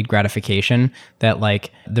of delayed gratification, that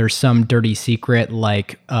like there's some dirty secret,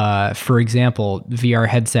 like for example, VR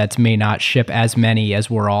headsets may not ship as many as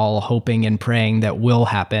we're all hoping and praying that will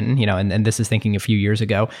happen, and this is thinking a few years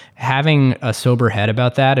ago. Having a sober head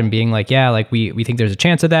about that and being like, yeah, like we think there's a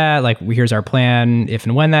chance of that, like here's our plan if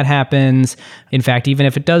and when that happens. In fact, even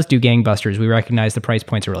if it does do gangbusters, we recognize the price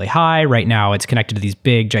points are really high. Right now it's connected to these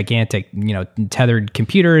big, gigantic, tethered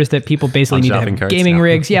computers that people basically need to have gaming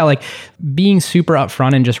rigs. Yeah, like being super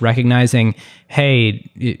upfront and just recognizing, hey,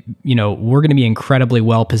 we're going to be incredibly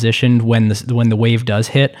well positioned when the wave does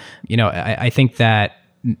hit. I think that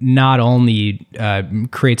not only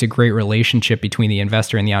creates a great relationship between the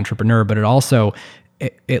investor and the entrepreneur, but it also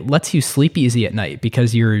it lets you sleep easy at night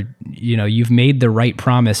because you've made the right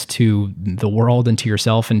promise to the world and to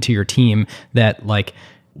yourself and to your team that like,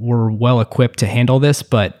 we're well equipped to handle this,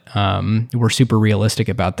 but we're super realistic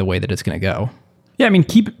about the way that it's going to go. Yeah, I mean,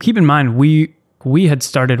 keep in mind, we had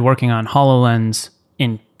started working on HoloLens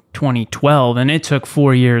in 2012, and it took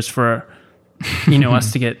 4 years for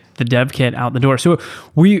us to get the dev kit out the door. So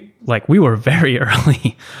we were very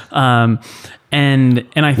early. And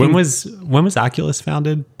I think when was Oculus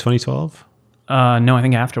founded? 2012? No, I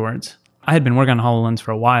think afterwards. I had been working on HoloLens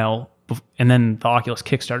for a while. And then the Oculus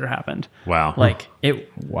Kickstarter happened. Wow.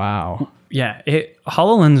 Wow. Yeah.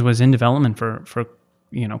 HoloLens was in development for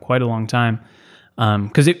quite a long time.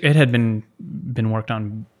 because it had been worked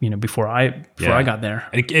on, before I got there.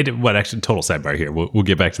 Actually, total sidebar here. We'll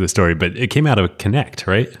get back to the story, but it came out of Connect,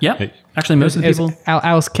 right? Yeah. Actually, most of the people.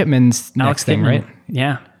 Alex Kipman's next thing, right?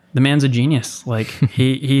 Yeah. The man's a genius. Like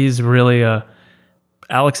he's really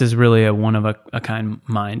Alex is really a one of a kind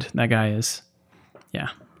mind. That guy is,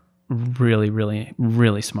 really, really,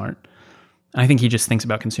 really smart. I think he just thinks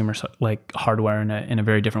about consumer like hardware in a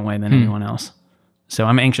very different way than anyone else. So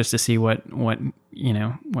I'm anxious to see what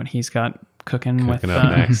he's got cooking with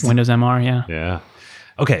Windows MR. Yeah. Yeah.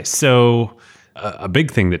 Okay. So a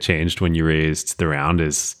big thing that changed when you raised the round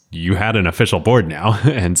is you had an official board now,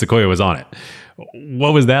 and Sequoia was on it.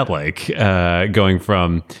 What was that like? Going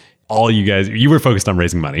from all you guys, you were focused on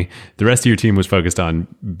raising money. The rest of your team was focused on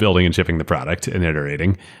building and shipping the product and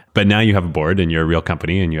iterating. But now you have a board and you're a real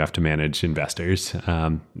company and you have to manage investors.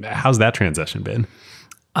 How's that transition been?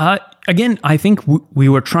 Again, I think we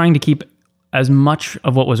were trying to keep as much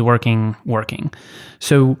of what was working.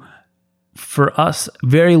 So for us,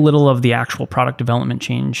 very little of the actual product development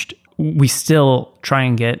changed. We still try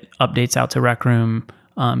and get updates out to Rec Room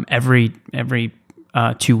every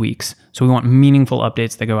 2 weeks. So we want meaningful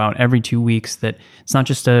updates that go out every 2 weeks, that it's not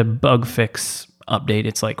just a bug fix update.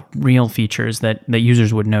 It's like real features that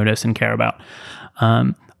users would notice and care about.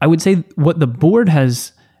 I would say what the board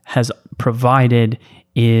has provided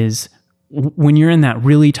is when you're in that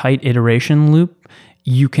really tight iteration loop,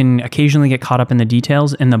 you can occasionally get caught up in the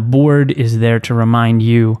details, and the board is there to remind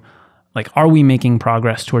you, like, are we making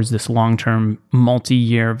progress towards this long-term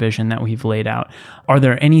multi-year vision that we've laid out? Are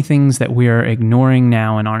there any things that we are ignoring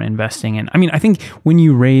now and aren't investing in? I mean, I think when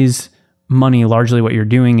you raise money, largely what you're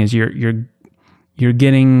doing is you're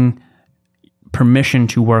getting permission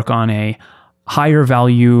to work on a higher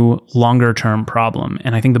value, longer term problem.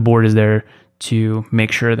 And I think the board is there to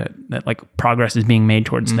make sure that like progress is being made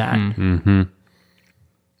towards that. Mm-hmm.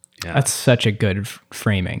 Yeah. That's such a good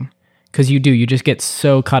framing. Because you just get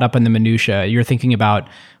so caught up in the minutia. You're thinking about,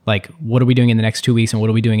 like, what are we doing in the next 2 weeks and what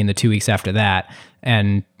are we doing in the 2 weeks after that?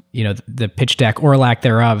 And, the pitch deck or lack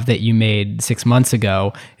thereof that you made 6 months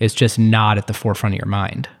ago is just not at the forefront of your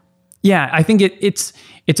mind. Yeah, I think it's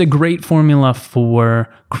a great formula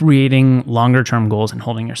for creating longer term goals and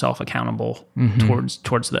holding yourself accountable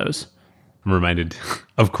towards those. I'm reminded,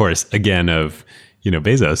 of course, again of,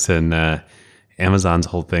 Bezos and Amazon's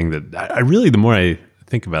whole thing that I really, the more I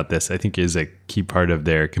think about this, I think is a key part of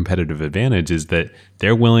their competitive advantage is that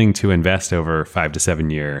they're willing to invest over 5 to 7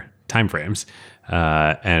 year timeframes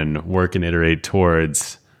and work and iterate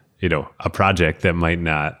towards, a project that might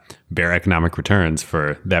not bear economic returns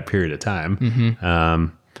for that period of time.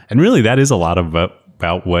 And really, that is a lot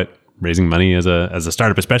about what raising money as a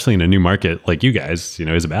startup, especially in a new market like you guys,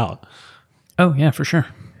 is about. Oh yeah, for sure.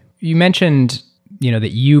 You mentioned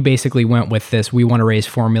that you basically went with this, we want to raise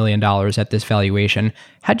 $4 million at this valuation.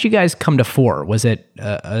 How'd you guys come to 4? Was it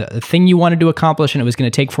a thing you wanted to accomplish and it was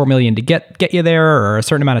going to take $4 million to get you there, or a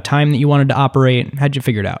certain amount of time that you wanted to operate? How'd you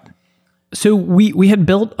figure it out? So we had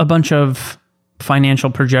built a bunch of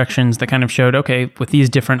financial projections that kind of showed, okay, with these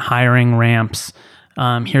different hiring ramps,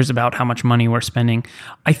 here's about how much money we're spending.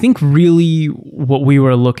 I think really what we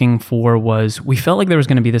were looking for was, we felt like there was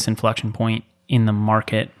going to be this inflection point in the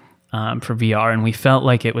market for VR, and we felt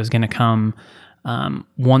like it was going to come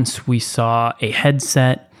once we saw a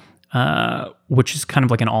headset, which is kind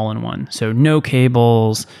of like an all-in-one. So no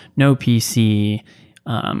cables, no PC,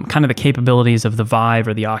 kind of the capabilities of the Vive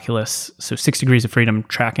or the Oculus. So 6 degrees of freedom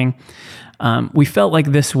tracking. We felt like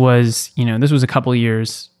this was a couple of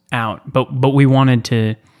years out, but we wanted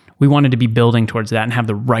to be building towards that and have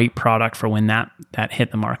the right product for when that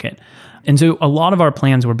hit the market. And so a lot of our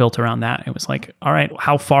plans were built around that. It was like, all right,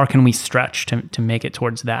 how far can we stretch to make it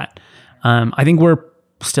towards that? I think we're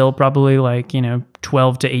still probably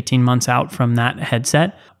 12 to 18 months out from that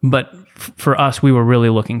headset. But for us, we were really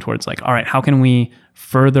looking towards like, all right, how can we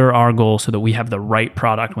further our goal so that we have the right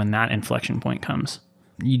product when that inflection point comes?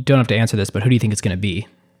 You don't have to answer this, but who do you think it's going to be?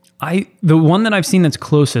 The one that I've seen that's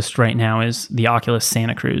closest right now is the Oculus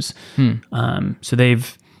Santa Cruz. So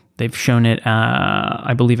they've shown it,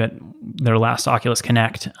 I believe, at their last Oculus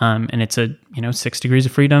Connect, and it's a 6 degrees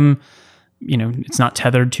of freedom. It's not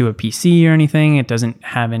tethered to a PC or anything. It doesn't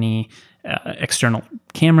have any external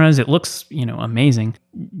cameras. It looks amazing.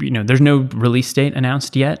 There's no release date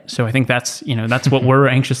announced yet, so I think that's what we're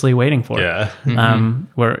anxiously waiting for. Yeah.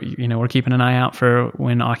 We're keeping an eye out for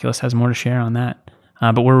when Oculus has more to share on that.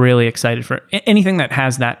 But we're really excited for anything that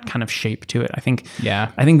has that kind of shape to it. I think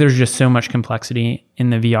there's just so much complexity in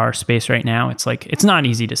the VR space right now. It's like, it's not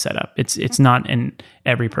easy to set up. It's not in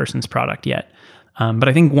every person's product yet. But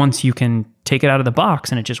I think once you can take it out of the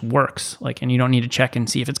box and it just works, like, and you don't need to check and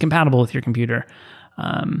see if it's compatible with your computer,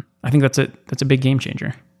 I think that's a big game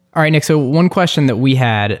changer. All right, Nick. So one question that we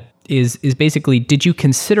had is basically, did you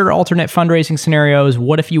consider alternate fundraising scenarios?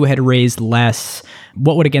 What if you had raised less?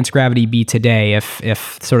 What would Against Gravity be today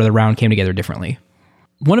if sort of the round came together differently?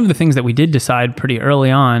 One of the things that we did decide pretty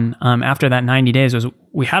early on, after that 90 days, was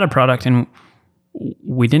we had a product and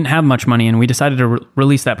we didn't have much money, and we decided to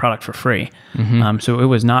release that product for free. So it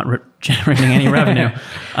was not generating any revenue.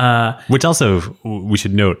 Which also, we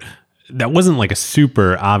should note, that wasn't like a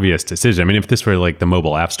super obvious decision. I mean, if this were like the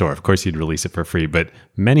mobile app store, of course you'd release it for free, but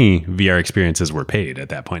many VR experiences were paid at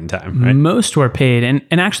that point in time, right? Most were paid.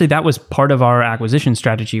 And actually that was part of our acquisition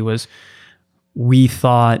strategy. Was we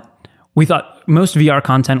thought most VR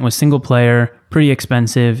content was single player, pretty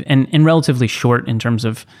expensive, and relatively short in terms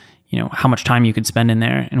of, how much time you could spend in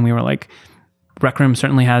there. And we were like, Rec Room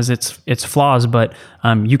certainly has its flaws, but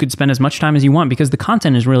you could spend as much time as you want because the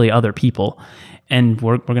content is really other people, and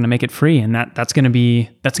we're going to make it free, and that's going to be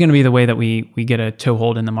the way that we get a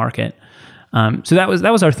toehold in the market. So that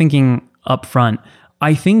was our thinking up front.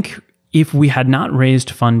 I think if we had not raised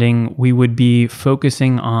funding, we would be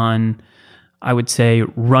focusing on, I would say,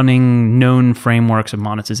 running known frameworks of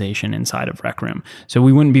monetization inside of Rec Room. So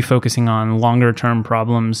we wouldn't be focusing on longer term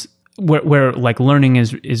problems where like learning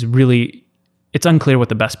is really, it's unclear what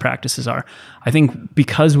the best practices are. I think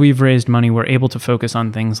because we've raised money, we're able to focus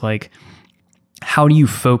on things like, how do you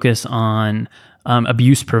focus on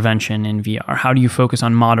abuse prevention in VR? How do you focus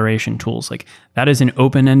on moderation tools? Like, that is an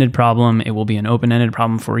open-ended problem. It will be an open-ended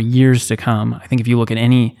problem for years to come. I think if you look at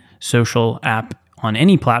any social app on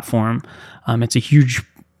any platform, it's a huge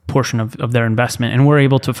portion of their investment, and we're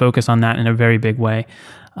able to focus on that in a very big way.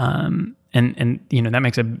 And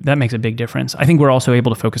that makes a big difference. I think we're also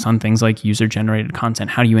able to focus on things like user-generated content.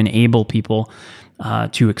 How do you enable people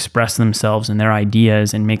to express themselves and their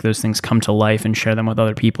ideas and make those things come to life and share them with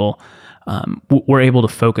other people? We're able to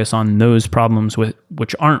focus on those problems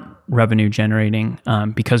which aren't revenue generating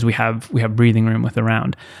because we have breathing room with the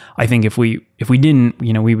round. I think if we didn't,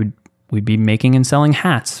 we'd be making and selling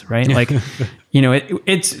hats, right? Like,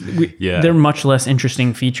 they're much less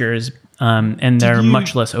interesting features, and they're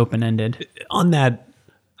much less open-ended. On that,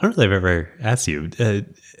 I don't know if I've ever asked you,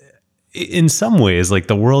 in some ways, like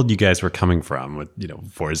the world you guys were coming from with,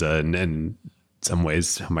 Forza and in some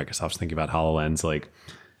ways how Microsoft's thinking about HoloLens, like,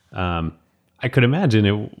 I could imagine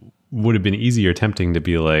it would have been easy or tempting to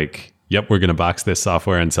be like, yep, we're going to box this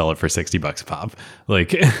software and sell it for $60 a pop. Like,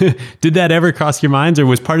 did that ever cross your minds, or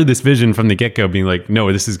was part of this vision from the get-go being like,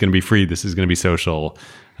 no, this is going to be free, this is going to be social,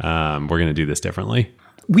 we're going to do this differently?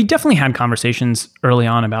 We definitely had conversations early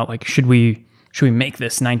on about like, should we make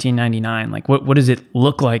this $19.99? Like, what does it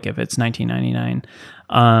look like if it's $19.99?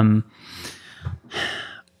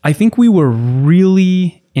 I think we were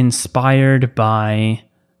really inspired by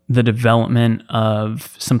the development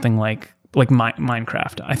of something like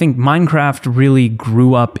Minecraft. I think Minecraft really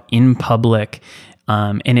grew up in public,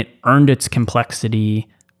 and it earned its complexity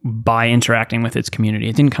by interacting with its community.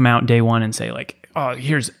 It didn't come out day one and say like, oh,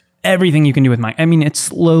 here's everything you can do with Minecraft. I mean, it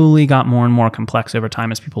slowly got more and more complex over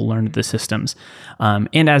time as people learned the systems,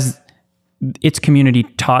 and as its community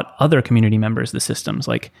taught other community members the systems.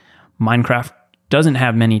 Like, Minecraft doesn't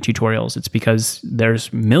have many tutorials. It's because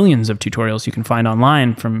there's millions of tutorials you can find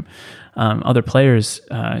online from other players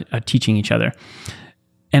teaching each other.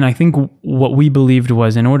 And I think what we believed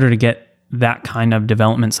was, in order to get that kind of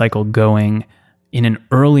development cycle going in an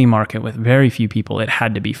early market with very few people, it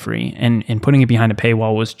had to be free. And putting it behind a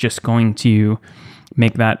paywall was just going to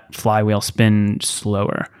make that flywheel spin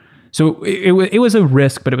slower. So it was a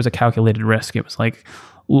risk, but it was a calculated risk. It was like,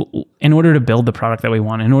 in order to build the product that we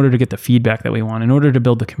want, in order to get the feedback that we want, in order to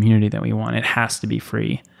build the community that we want, it has to be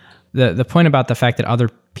free. The point about the fact that other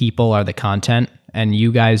people are the content and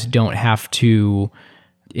you guys don't have to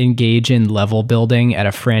engage in level building at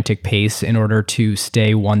a frantic pace in order to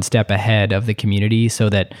stay one step ahead of the community so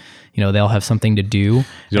that they'll have something to do.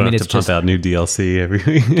 You don't have to pump out new DLC every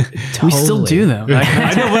week. Totally. We still do though.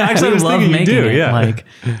 I know, but actually I was love thinking you making do, it. yeah. Like,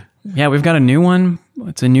 yeah, we've got a new one.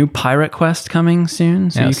 It's a new pirate quest coming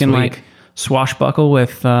soon, so you can sweet. like swashbuckle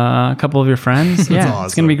with a couple of your friends. Yeah, awesome.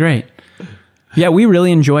 It's gonna be great. Yeah, we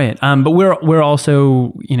really enjoy it. But we're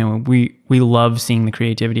also, we love seeing the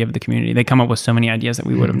creativity of the community. They come up with so many ideas that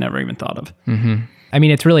we would have never even thought of. Mm-hmm. I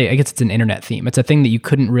mean, I guess it's an internet theme. It's a thing that you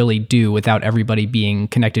couldn't really do without everybody being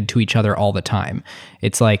connected to each other all the time.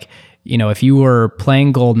 It's like, if you were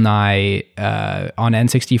playing GoldenEye on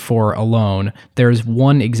N64 alone, there's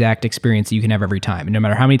one exact experience that you can have every time. And no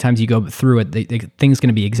matter how many times you go through it, the thing's going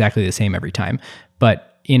to be exactly the same every time.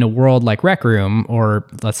 But in a world like Rec Room, or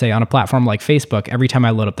let's say on a platform like Facebook, every time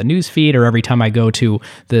I load up the news feed or every time I go to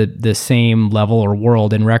the same level or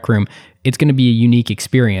world in Rec Room, it's going to be a unique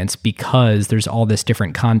experience because there's all this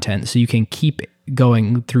different content. So you can keep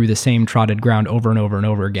going through the same trotted ground over and over and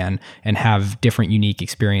over again and have different unique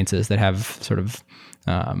experiences that have sort of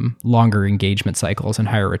longer engagement cycles and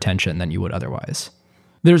higher retention than you would otherwise.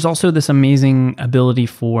 There's also this amazing ability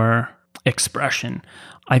for expression.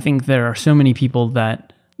 I think there are so many people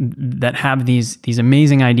that have these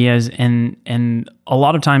amazing ideas, and a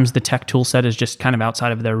lot of times the tech tool set is just kind of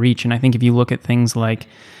outside of their reach. And I think if you look at things like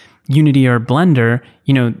Unity or Blender,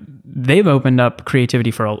 they've opened up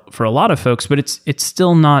creativity for a lot of folks, but it's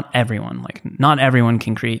still not everyone. Like, not everyone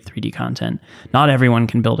can create 3D content. Not everyone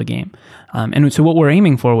can build a game. And so what we're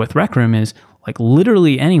aiming for with Rec Room is, like,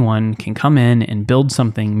 literally anyone can come in and build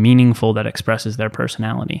something meaningful that expresses their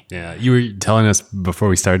personality. Yeah, you were telling us before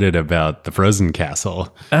we started about the Frozen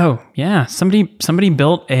castle. Oh, yeah. Somebody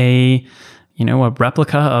built a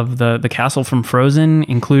replica of the castle from Frozen,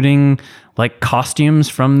 including like costumes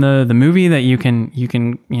from the movie that you can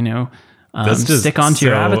stick onto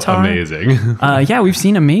your avatar. Amazing. Yeah, we've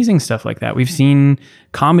seen amazing stuff like that. We've seen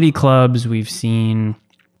comedy clubs. We've seen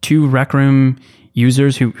 2 Rec Room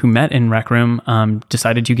users who met in Rec Room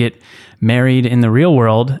decided to get married in the real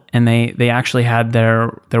world, and they actually had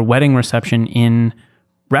their wedding reception in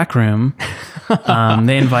Rec Room.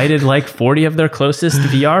 They invited like 40 of their closest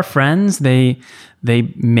VR friends. They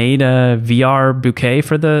made a VR bouquet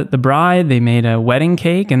for the bride. They made a wedding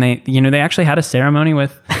cake, and they actually had a ceremony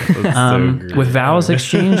with vows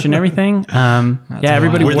exchanged and everything.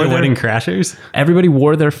 Everybody wore their wedding crashers. Everybody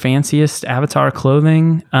wore their fanciest avatar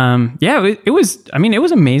clothing. It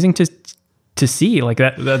was amazing to see. Like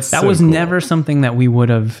that. That was cool. Never something that we would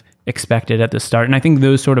have expected at the start. And I think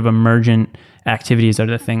those sort of emergent activities are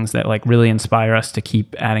the things that like really inspire us to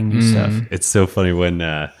keep adding new stuff. It's so funny when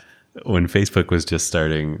Facebook was just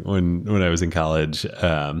starting, when I was in college,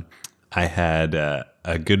 I had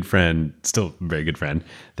a good friend, still a very good friend,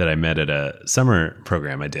 that I met at a summer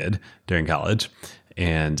program I did during college.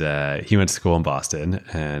 And he went to school in Boston,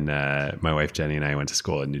 and my wife Jenny and I went to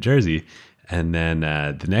school in New Jersey. And then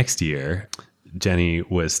the next year, Jenny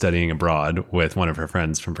was studying abroad with one of her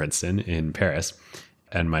friends from Princeton in Paris.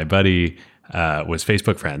 And my buddy was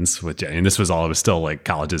Facebook friends with Jenny. And this was still like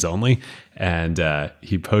colleges only. And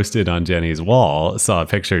he posted on Jenny's wall, saw a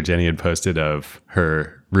picture Jenny had posted of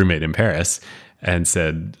her roommate in Paris, and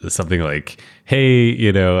said something like,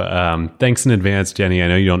 "Hey, thanks in advance, Jenny. I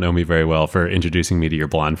know you don't know me very well, for introducing me to your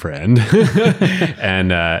blonde friend."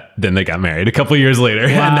 And then they got married a couple years later.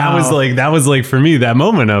 Wow. And that was like for me, that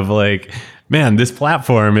moment of like, man, this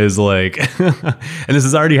platform is like, and this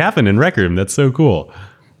has already happened in Rec Room. That's so cool.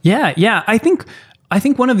 Yeah. I think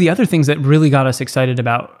one of the other things that really got us excited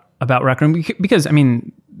about Rec Room, because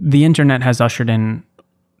the internet has ushered in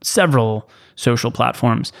several social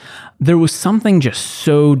platforms. There was something just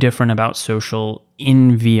so different about social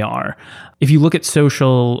in VR. If you look at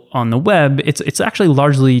social on the web, it's actually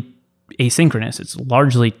largely asynchronous. It's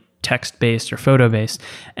largely text-based or photo-based.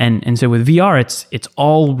 And so with VR, it's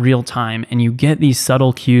all real time, and you get these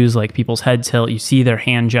subtle cues like people's head tilt, you see their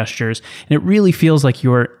hand gestures, and it really feels like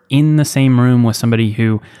you're in the same room with somebody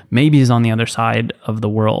who maybe is on the other side of the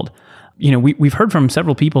world. We've heard from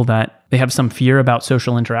several people that they have some fear about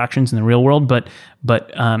social interactions in the real world, but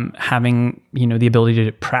having, the ability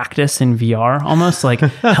to practice in VR almost like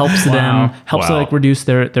helps them to like reduce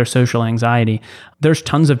their social anxiety. There's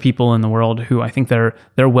tons of people in the world who I think their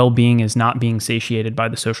well-being is not being satiated by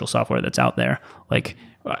the social software that's out there. Like,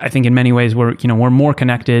 I think in many ways we're more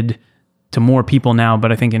connected to more people now,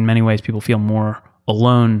 but I think in many ways people feel more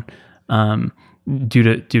alone, due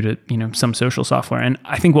to some social software. And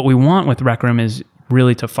I think what we want with Rec Room is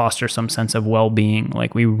really to foster some sense of well-being.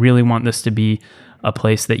 Like, we really want this to be a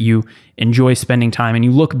place that you enjoy spending time, and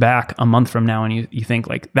you look back a month from now and you think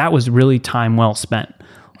like, that was really time well spent.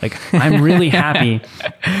 Like, I'm really happy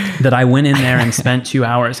that I went in there and spent 2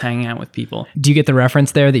 hours hanging out with people. Do you get the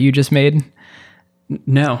reference there that you just made?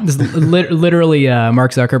 No. This is literally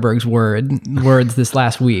Mark Zuckerberg's words this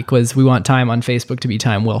last week was, "We want time on Facebook to be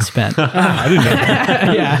time well spent." I didn't know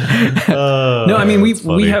that. Yeah. No, I mean, we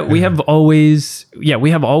have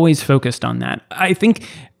always focused on that. I think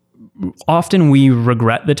often we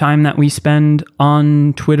regret the time that we spend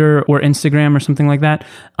on Twitter or Instagram or something like that.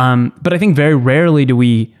 But I think very rarely do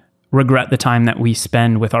we regret the time that we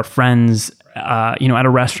spend with our friends, at a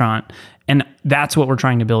restaurant. And that's what we're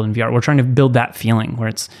trying to build in VR. We're trying to build that feeling where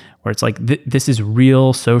it's like, this is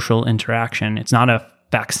real social interaction. It's not a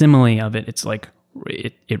facsimile of it. It's like,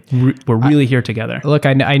 we're really here together. Look,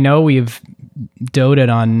 I know we've doted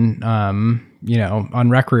on, on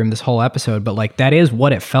Rec Room this whole episode, but like that is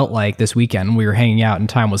what it felt like this weekend. We were hanging out and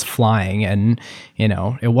time was flying, and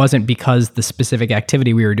it wasn't because the specific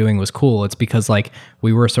activity we were doing was cool. It's because like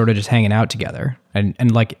we were sort of just hanging out together,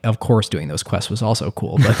 and like of course doing those quests was also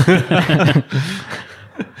cool.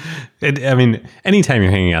 But anytime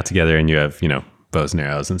you're hanging out together and you have bows and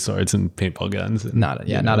arrows and swords and paintball guns, and, not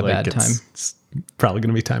a bad time. It's probably going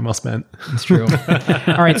to be time well spent. It's true.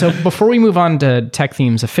 All right. So before we move on to tech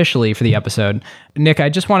themes officially for the episode, Nick, I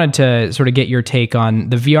just wanted to sort of get your take on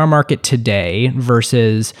the VR market today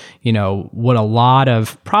versus, what a lot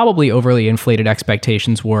of probably overly inflated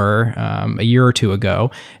expectations were a year or two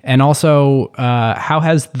ago. And also, how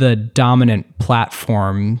has the dominant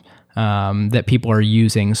platform that people are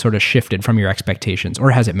using sort of shifted from your expectations,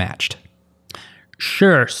 or has it matched?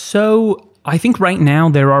 Sure. So I think right now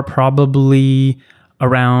there are probably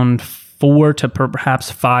around 4 to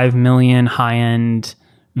perhaps 5 million high-end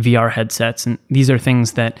VR headsets. And these are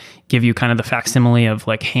things that give you kind of the facsimile of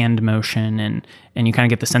like hand motion, and you kind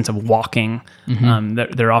of get the sense of walking.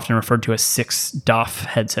 Mm-hmm. They're often referred to as 6 DOF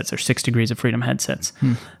headsets, or 6 degrees of freedom headsets.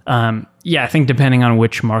 I think depending on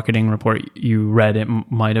which marketing report you read, it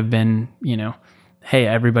might have been, hey,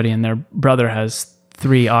 everybody and their brother has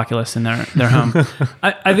 3 Oculus in their home.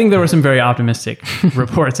 I think there were some very optimistic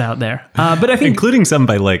reports out there, but I think including some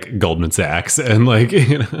by like Goldman Sachs and like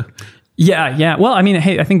Yeah. Well,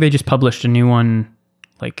 I think they just published a new one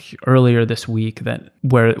like earlier this week that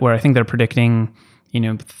where I think they're predicting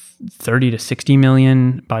 30 to 60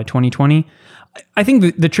 million by 2020. I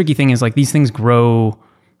think the tricky thing is like these things grow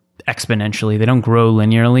exponentially. They don't grow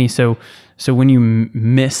linearly. So when you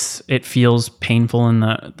miss, it feels painful in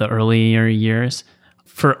the earlier years.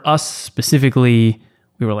 For us specifically,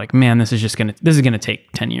 we were like, man, this is going to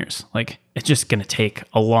take 10 years. Like it's just going to take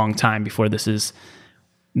a long time before this is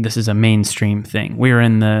a mainstream thing. We're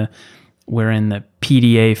in the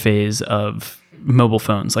PDA phase of mobile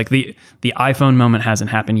phones. Like the iPhone moment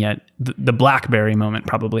hasn't happened yet. The BlackBerry moment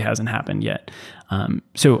probably hasn't happened yet.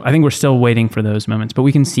 So I think we're still waiting for those moments, but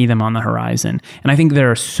we can see them on the horizon. And I think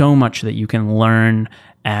there are so much that you can learn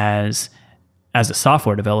as a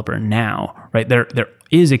software developer now, right? There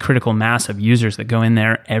is a critical mass of users that go in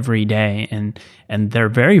there every day, and they're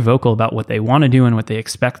very vocal about what they want to do and what they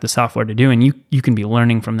expect the software to do, and you can be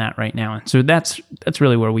learning from that right now. And so that's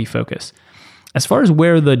really where we focus. As far as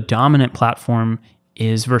where the dominant platform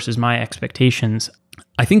is versus my expectations,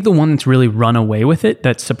 I think the one that's really run away with it,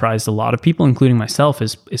 that surprised a lot of people, including myself,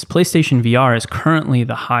 is PlayStation VR is currently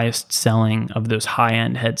the highest selling of those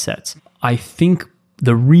high-end headsets. I think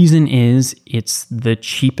the reason is it's the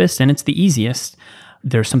cheapest and it's the easiest.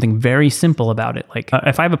 There's something very simple about it. Like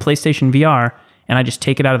if I have a PlayStation VR and I just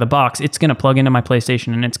take it out of the box, it's going to plug into my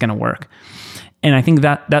PlayStation and it's going to work. And I think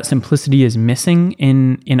that simplicity is missing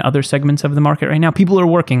in other segments of the market right now. People are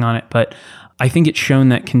working on it, but I think it's shown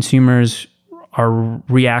that consumers are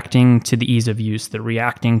reacting to the ease of use. They're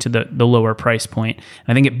reacting to the lower price point. And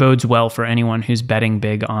I think it bodes well for anyone who's betting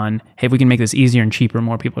big on, hey, if we can make this easier and cheaper,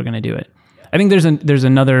 more people are going to do it. I think there's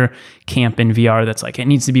another camp in VR that's like, it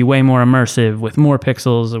needs to be way more immersive with more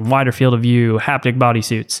pixels, a wider field of view, haptic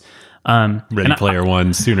bodysuits. Ready Player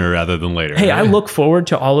One sooner rather than later. Hey, I look forward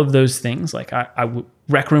to all of those things. Like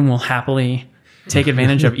Rec Room will happily take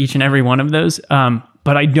advantage of each and every one of those.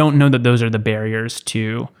 But I don't know that those are the barriers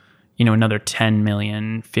to, another 10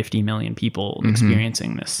 million, 50 million people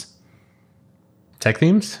experiencing this. Tech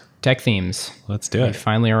themes? Tech themes. Let's do it. We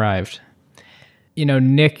finally arrived.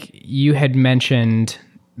 Nick, you had mentioned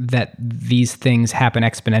that these things happen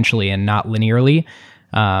exponentially and not linearly.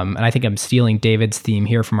 And I think I'm stealing David's theme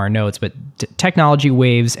here from our notes, but technology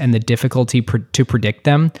waves and the difficulty to predict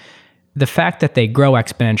them, the fact that they grow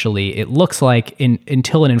exponentially, it looks like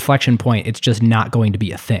until an inflection point, it's just not going to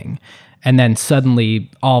be a thing. And then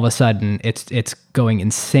suddenly, all of a sudden, it's going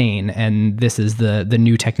insane. And this is the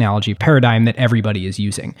new technology paradigm that everybody is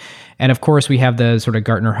using. And of course, we have the sort of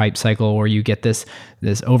Gartner hype cycle where you get this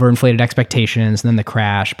overinflated expectations and then the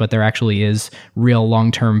crash, but there actually is real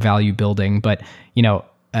long-term value building. But,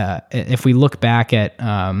 if we look back at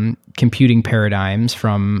computing paradigms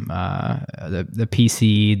from the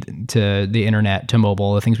PC to the internet to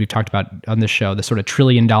mobile, the things we've talked about on this show, the sort of $1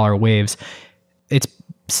 trillion waves, it's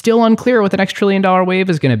still unclear what the next $1 trillion wave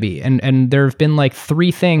is going to be. And there have been like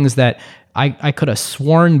 3 things that I could have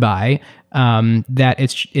sworn by that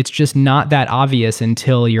it's just not that obvious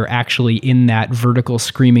until you're actually in that vertical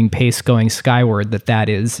screaming pace going skyward that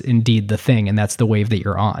is indeed the thing, and that's the wave that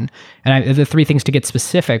you're on. And the 3 things to get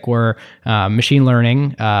specific were machine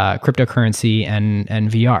learning, cryptocurrency, and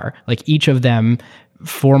VR. Like each of them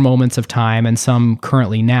for moments of time, and some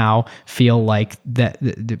currently now feel like that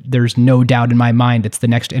there's no doubt in my mind it's the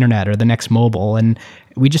next internet or the next mobile, and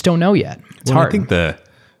we just don't know yet. It's hard. I think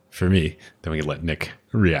for me, then we can let Nick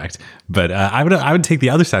react. But I would take the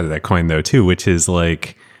other side of that coin though too, which is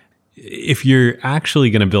like, if you're actually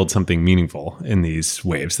going to build something meaningful in these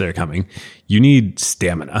waves that are coming, you need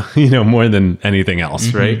stamina, more than anything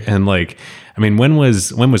else, right? And like, I mean, when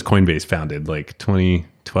was Coinbase founded? Like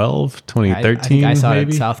 2012, 2013? I think I saw it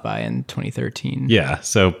at South by in 2013. Yeah,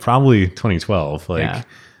 so probably 2012.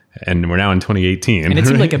 And we're now in 2018. And it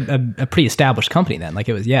seemed like a pretty established company then. Like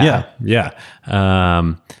it was, Yeah.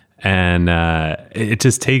 It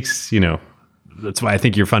just takes, that's why I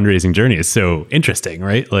think your fundraising journey is so interesting,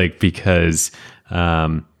 right? Like, because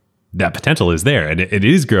that potential is there, and it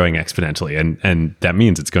is growing exponentially, and that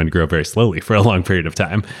means it's going to grow very slowly for a long period of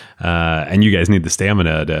time. And you guys need the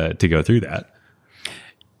stamina to go through that.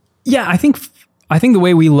 Yeah, I think the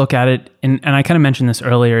way we look at it, and I kind of mentioned this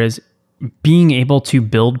earlier, is being able to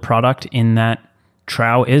build product in that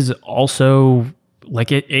trough is also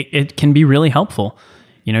like it can be really helpful.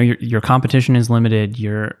 Your competition is limited,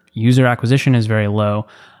 your user acquisition is very low,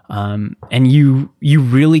 and you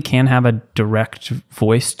really can have a direct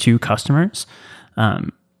voice to customers,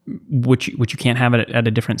 which you can't have at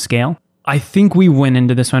a different scale. I think we went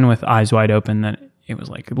into this one with eyes wide open that it was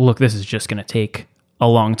like, look, this is just going to take a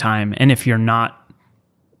long time, and if you're not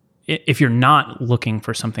looking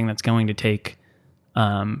for something that's going to take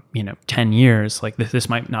 10 years, like this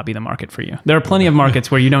might not be the market for you. There are plenty of markets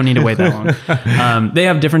where you don't need to wait that long. They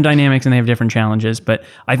have different dynamics and they have different challenges, but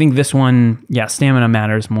I think this one, stamina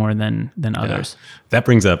matters more than others. That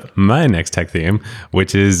brings up my next tech theme,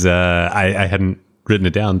 which is, I hadn't written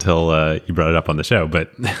it down until you brought it up on the show,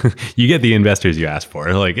 but you get the investors you ask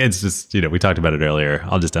for. Like, it's just, we talked about it earlier.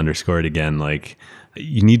 I'll just underscore it again. Like,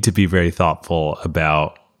 you need to be very thoughtful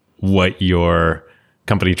about what your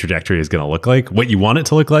company trajectory is going to look like, what you want it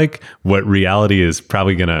to look like, what reality is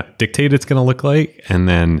probably going to dictate it's going to look like, and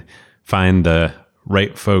then find the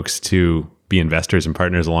right folks to be investors and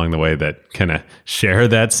partners along the way that kind of share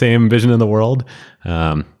that same vision in the world,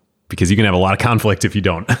 because you can have a lot of conflict if you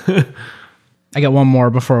don't. I got one more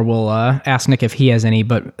before we'll ask Nick if he has any,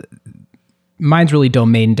 but mine's really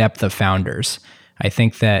domain depth of founders. I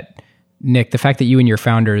think that, Nick, the fact that you and your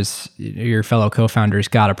founders, your fellow co-founders,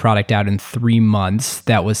 got a product out in 3 months,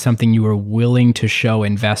 that was something you were willing to show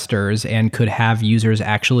investors and could have users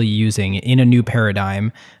actually using in a new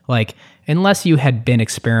paradigm. Like, unless you had been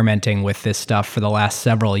experimenting with this stuff for the last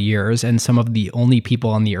several years, and some of the only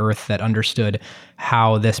people on the earth that understood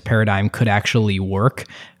how this paradigm could actually work,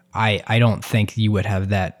 I don't think you would have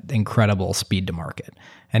that incredible speed to market.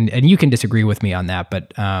 And you can disagree with me on that,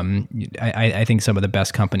 but I think some of the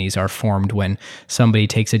best companies are formed when somebody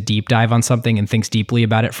takes a deep dive on something and thinks deeply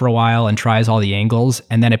about it for a while and tries all the angles,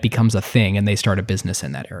 and then it becomes a thing and they start a business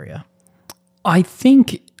in that area. I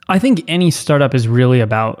think any startup is really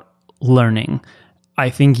about learning. I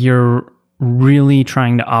think you're really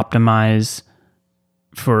trying to optimize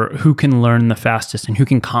for who can learn the fastest and who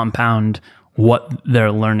can compound what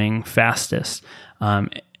they're learning fastest.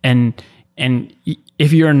 And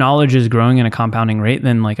if your knowledge is growing at a compounding rate,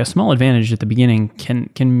 then like a small advantage at the beginning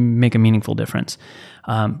can make a meaningful difference.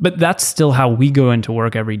 But that's still how we go into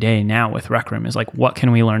work every day now with Rec Room, is like, what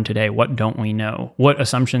can we learn today? What don't we know? What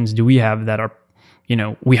assumptions do we have that are,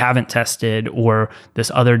 we haven't tested, or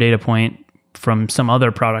this other data point from some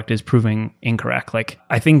other product is proving incorrect? Like,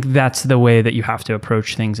 I think that's the way that you have to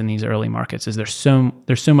approach things in these early markets. Is there's so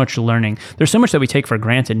much learning. There's so much that we take for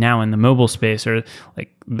granted now in the mobile space, or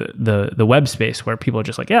like the web space, where people are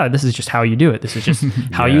just like, yeah, this is just how you do it. This is just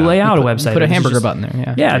how you lay out a website. Put a hamburger button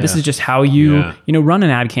there. Yeah. This is just how you run an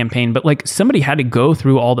ad campaign. But like, somebody had to go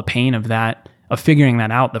through all the pain of figuring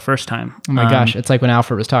that out the first time. Oh my gosh, it's like when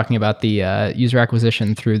Alfred was talking about the user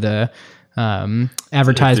acquisition through the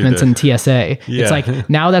advertisements and TSA. Yeah. It's like,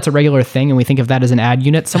 now that's a regular thing, and we think of that as an ad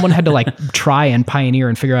unit. Someone had to like try and pioneer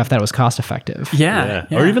and figure out if that was cost effective. Yeah.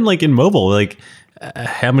 Or even like in mobile, like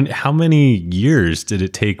how many years did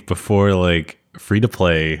it take before like free to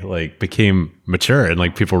play like became mature and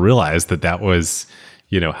like people realized that was,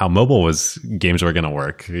 how mobile games were going to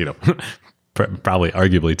work, probably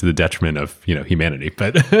arguably to the detriment of, humanity,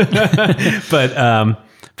 but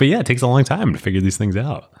yeah, it takes a long time to figure these things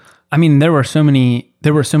out. I mean, there were so many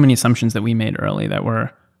assumptions that we made early that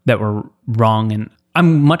were wrong, and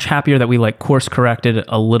I'm much happier that we like course corrected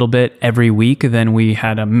a little bit every week than we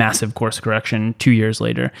had a massive course correction 2 years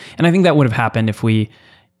later. And I think that would have happened if we,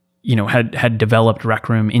 had developed Rec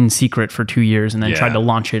Room in secret for 2 years and then tried to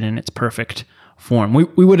launch it in its perfect form.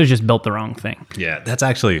 We would have just built the wrong thing. Yeah, that's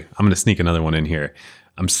actually, I'm going to sneak another one in here.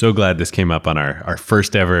 I'm so glad this came up on our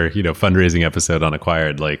first ever, fundraising episode on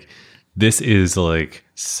Acquired. Like, this is like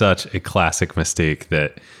such a classic mistake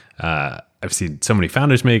that I've seen so many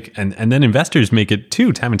founders make, and then investors make it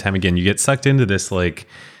too, time and time again. You get sucked into this like,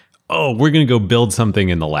 oh, we're going to go build something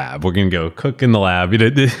in the lab. We're going to go cook in the lab.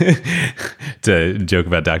 To joke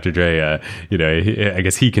about Dr. Dre, I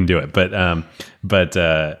guess he can do it, but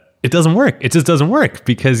it doesn't work. It just doesn't work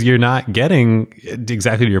because you're not getting,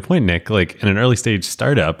 exactly to your point, Nick, like in an early stage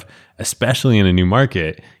startup, especially in a new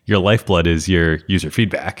market, your lifeblood is your user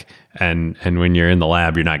feedback. And when you're in the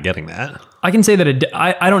lab, you're not getting that. I can say that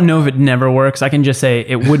I don't know if it never works. I can just say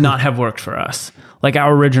it would not have worked for us. Like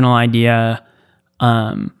our original idea,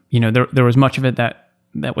 there was much of it that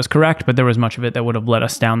was correct, but there was much of it that would have led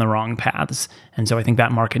us down the wrong paths. And so I think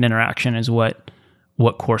that market interaction is what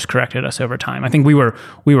course corrected us over time. I think we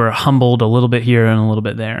were humbled a little bit here and a little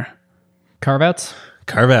bit there. Carve-outs?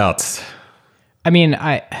 Carve-outs. I mean,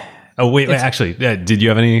 wait, actually, did you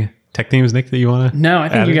have any tech themes, Nick, that you want to? No, I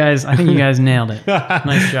think you guys nailed it.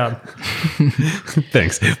 Nice job.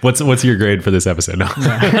 Thanks. What's your grade for this episode? No.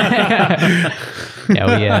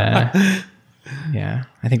 Yeah,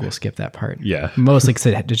 I think we'll skip that part. Yeah. Mostly because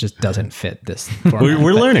it just doesn't fit this format.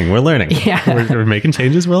 We're learning. Yeah. We're making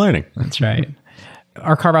changes. We're learning. That's right.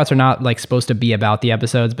 Our carve-outs are not like supposed to be about the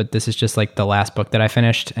episodes, but this is just like the last book that I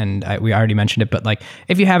finished, and we already mentioned it, but like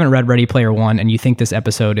if you haven't read Ready Player One and you think this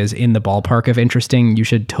episode is in the ballpark of interesting, you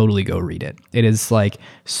should totally go read it. It is like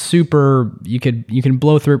super, you can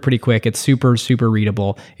blow through it pretty quick. It's super, super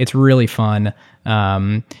readable. It's really fun.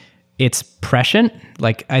 It's prescient.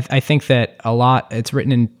 Like I think that it's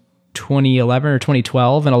written in 2011 or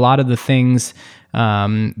 2012, and a lot of the things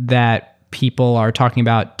that people are talking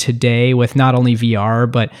about today with not only VR,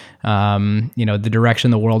 but the direction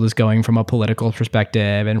the world is going from a political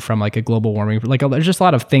perspective and from like a global warming, like there's just a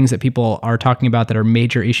lot of things that people are talking about that are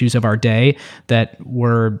major issues of our day that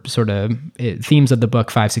were sort of themes of the book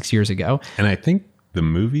 5-6 years ago. And I think the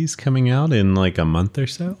movie's coming out in like a month or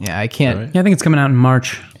so. Yeah, I can't. Right? Yeah, I think it's coming out in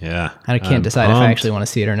March. Yeah, I can't decide if I actually want to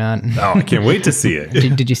see it or not. Oh, I can't wait to see it.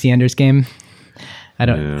 Did you see Ender's Game? I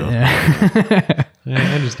don't.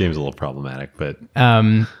 Yeah, Ender's Game's a little problematic, but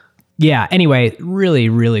yeah. Anyway, really,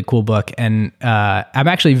 really cool book, and I'm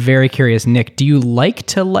actually very curious, Nick. Do you like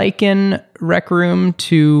to liken Rec Room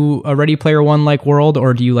to a Ready Player One like world,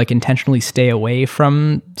 or do you like intentionally stay away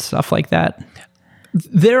from stuff like that?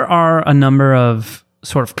 There are a number of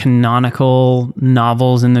sort of canonical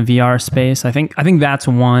novels in the VR space. I think that's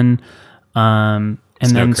one, and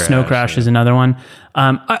then Snow Crash is another one.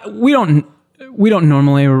 We don't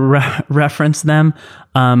normally reference them,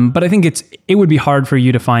 but I think it would be hard for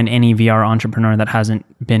you to find any VR entrepreneur that hasn't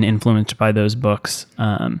been influenced by those books.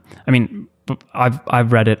 I mean,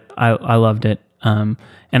 I've read it. I loved it, and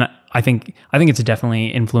I think it's definitely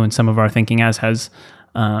influenced some of our thinking, as has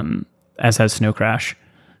Snow Crash.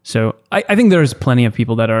 So I think there's plenty of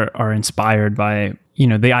people that are inspired by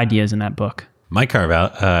the ideas in that book. My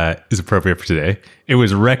carve-out is appropriate for today. It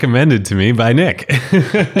was recommended to me by Nick.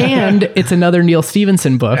 And it's another Neil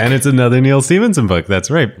Stephenson book. That's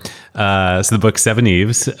right. So the book, Seven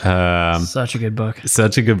Eves. Such a good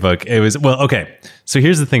book. It was, well, okay. So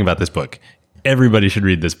here's the thing about this book. Everybody should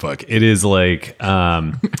read this book. It is like...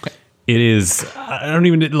 It is, I don't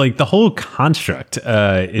even, like, the whole construct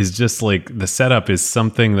is just like, the setup is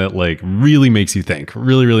something that like really makes you think,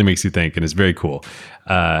 really makes you think, and is very cool.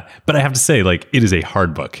 But I have to say, like, it is a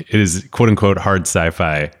hard book. It is quote unquote hard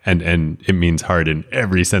sci-fi, and it means hard in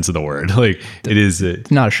every sense of the word. Like, it is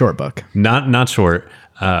not a short book. Not short,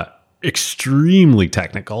 extremely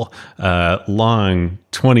technical, long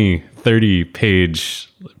 20, 30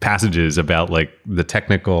 page passages about like the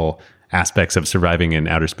technical aspects of surviving in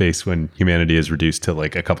outer space when humanity is reduced to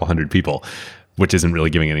like a couple hundred people, which isn't really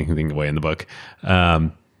giving anything away in the book.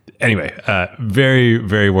 Anyway, very,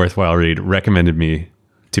 very worthwhile read. Recommended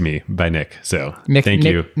to me by Nick. So thank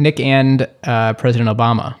you. Nick and President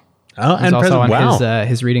Obama. Oh, and also on wow.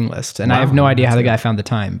 his reading list. And I have no idea how the guy found the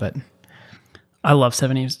time, but... I love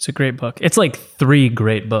 7 Eves. It's a great book. It's like 3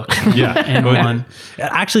 great books in one.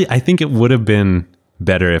 Actually, I think it would have been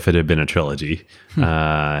better if it had been a trilogy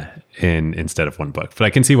instead of one book. But I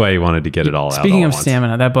can see why you wanted to get it all out. Speaking of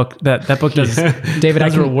stamina, that book does David,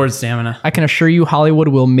 does reward stamina. I can assure you Hollywood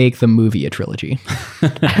will make the movie a trilogy.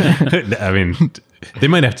 I mean, they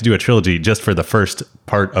might have to do a trilogy just for the first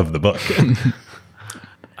part of the book.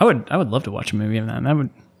 I would love to watch a movie of that. That would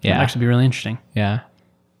actually be really interesting. Yeah.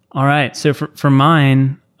 All right. So for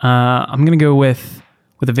mine, I'm going to go with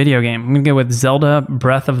a video game. I'm going to go with Zelda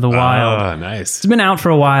Breath of the Wild. Oh, nice. It's been out for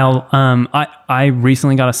a while. I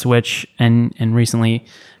recently got a Switch and recently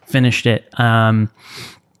finished it.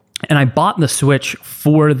 And I bought the Switch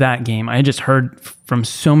for that game. I had just heard from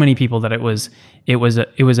so many people that it was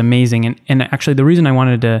amazing. And actually, the reason I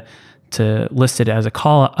wanted to list it as a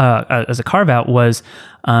carve out was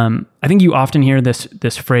I think you often hear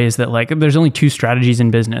this phrase that like there's only two strategies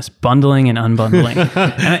in business: bundling and unbundling.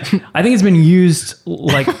 And I think it's been used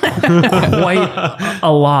like quite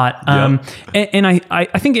a lot. And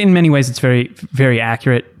I think in many ways it's very, very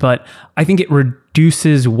accurate, but I think it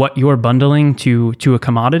reduces what you're bundling to a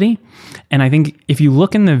commodity. And I think if you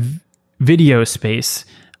look in the video space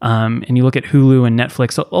and you look at Hulu and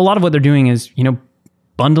Netflix, a lot of what they're doing is,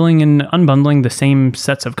 bundling and unbundling the same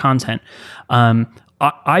sets of content.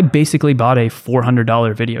 I basically bought a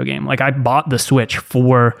 $400 video game. Like I bought the Switch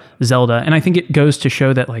for Zelda. And I think it goes to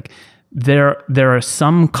show that like there are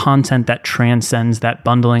some content that transcends that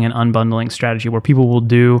bundling and unbundling strategy where people will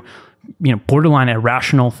do, borderline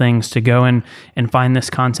irrational things to go and find this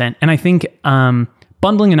content. And I think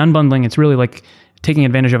bundling and unbundling, it's really like taking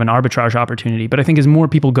advantage of an arbitrage opportunity. But I think as more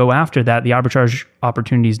people go after that, the arbitrage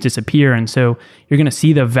opportunities disappear. And so you're going to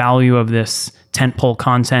see the value of this tentpole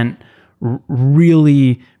content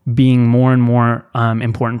really being more and more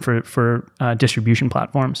important for distribution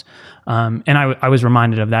platforms. And I was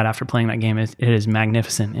reminded of that after playing that game. It is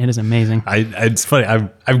magnificent. It is amazing. It's funny.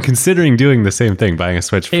 I'm considering doing the same thing, buying a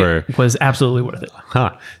Switch for... It was absolutely worth it.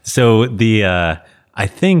 Huh. So I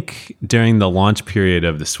think during the launch period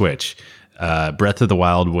of the Switch, Breath of the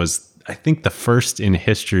Wild was, I think, the first in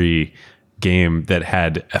history game that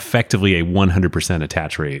had effectively a 100%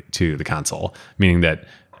 attach rate to the console, meaning that,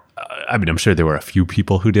 I'm sure there were a few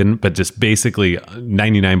people who didn't, but just basically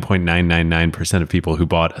 99.999% of people who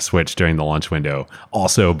bought a Switch during the launch window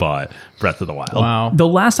also bought Breath of the Wild. Wow. The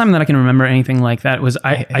last time that I can remember anything like that was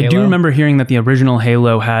I do remember hearing that the original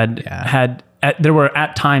Halo had there were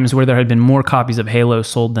at times where there had been more copies of Halo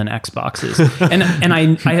sold than Xboxes, and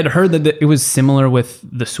I had heard that it was similar with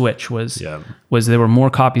the Switch. Was there were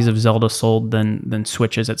more copies of Zelda sold than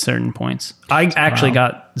Switches at certain points. I actually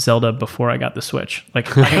got Zelda before I got the Switch. Like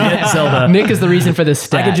I could get Zelda. Nick is the reason for this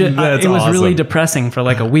stat. It was really depressing for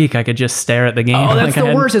like a week. I could just stare at the game. Oh, that's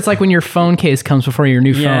the worst. It's like when your phone case comes before your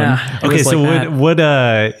new phone. Okay, so what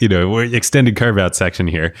we're extended carve out section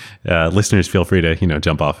here. Listeners, feel free to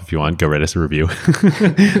jump off if you want. Go write us a review.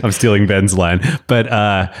 I'm stealing Ben's line, but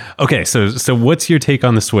okay. So what's your take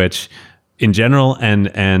on the Switch in general,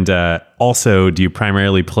 and also, do you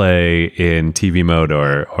primarily play in TV mode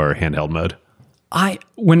or handheld mode?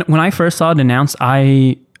 When I first saw it announced,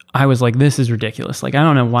 I was like, this is ridiculous. Like, I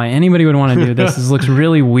don't know why anybody would want to do this. This looks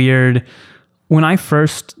really weird. When I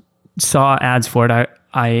first saw ads for it,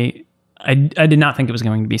 I did not think it was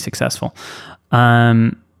going to be successful.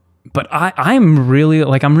 But I'm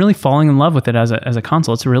really falling in love with it as a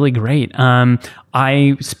console. It's really great.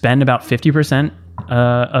 I spend about 50%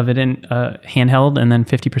 of it in handheld and then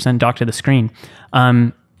 50% docked to the screen.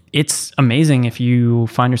 It's amazing if you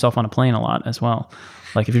find yourself on a plane a lot as well.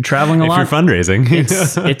 Like if you're traveling a lot, if you're fundraising,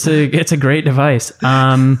 it's a great device.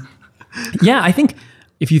 I think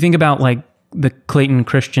if you think about like the Clayton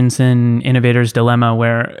Christensen innovator's dilemma,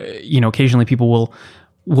 where occasionally people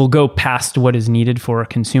will go past what is needed for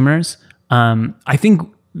consumers. I think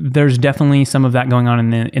there's definitely some of that going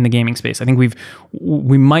on in the gaming space. I think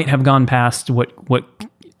we might have gone past what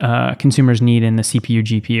consumers need in the CPU,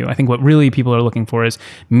 GPU. I think what really people are looking for is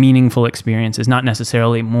meaningful experiences, not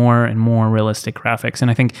necessarily more and more realistic graphics. And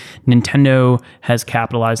I think Nintendo has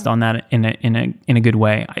capitalized on that in a good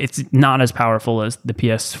way. It's not as powerful as the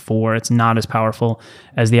PS4. It's not as powerful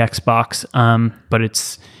as the Xbox, but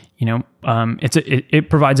it's it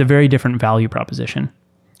provides a very different value proposition.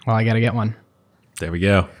 Well, I got to get one. There we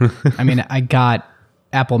go. I got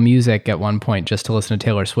Apple Music at one point just to listen to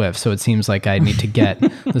Taylor Swift, so it seems like I need to get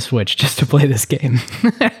the Switch just to play this game.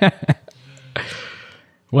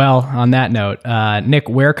 Well, on that note, Nick,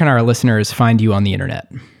 where can our listeners find you on the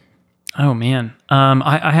internet? Oh man,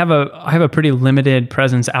 I have a pretty limited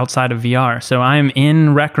presence outside of VR, so I'm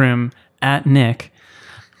in Rec Room at Nick.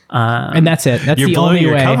 And that's it. That's You're the blowing only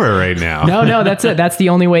your way. cover right now. No, that's it. That's the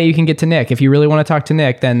only way you can get to Nick. If you really want to talk to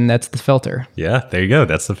Nick, then that's the filter. Yeah, there you go.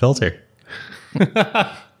 That's the filter.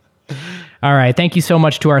 All right. Thank you so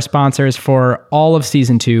much to our sponsors for all of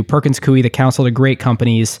season 2, Perkins Coie, the Counsel to Great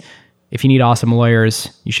Companies. If you need awesome lawyers,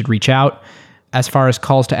 you should reach out. As far as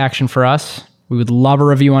calls to action for us, we would love a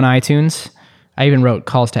review on iTunes. I even wrote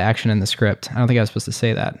calls to action in the script. I don't think I was supposed to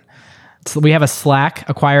say that. So we have a Slack,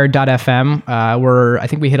 acquired.fm, where I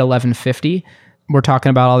think we hit 1150. We're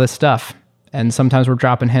talking about all this stuff. And sometimes we're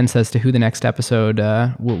dropping hints as to who the next episode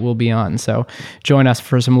will be on. So join us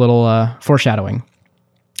for some little foreshadowing.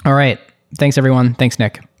 All right. Thanks, everyone. Thanks,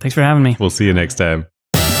 Nick. Thanks for having me. We'll see you next time.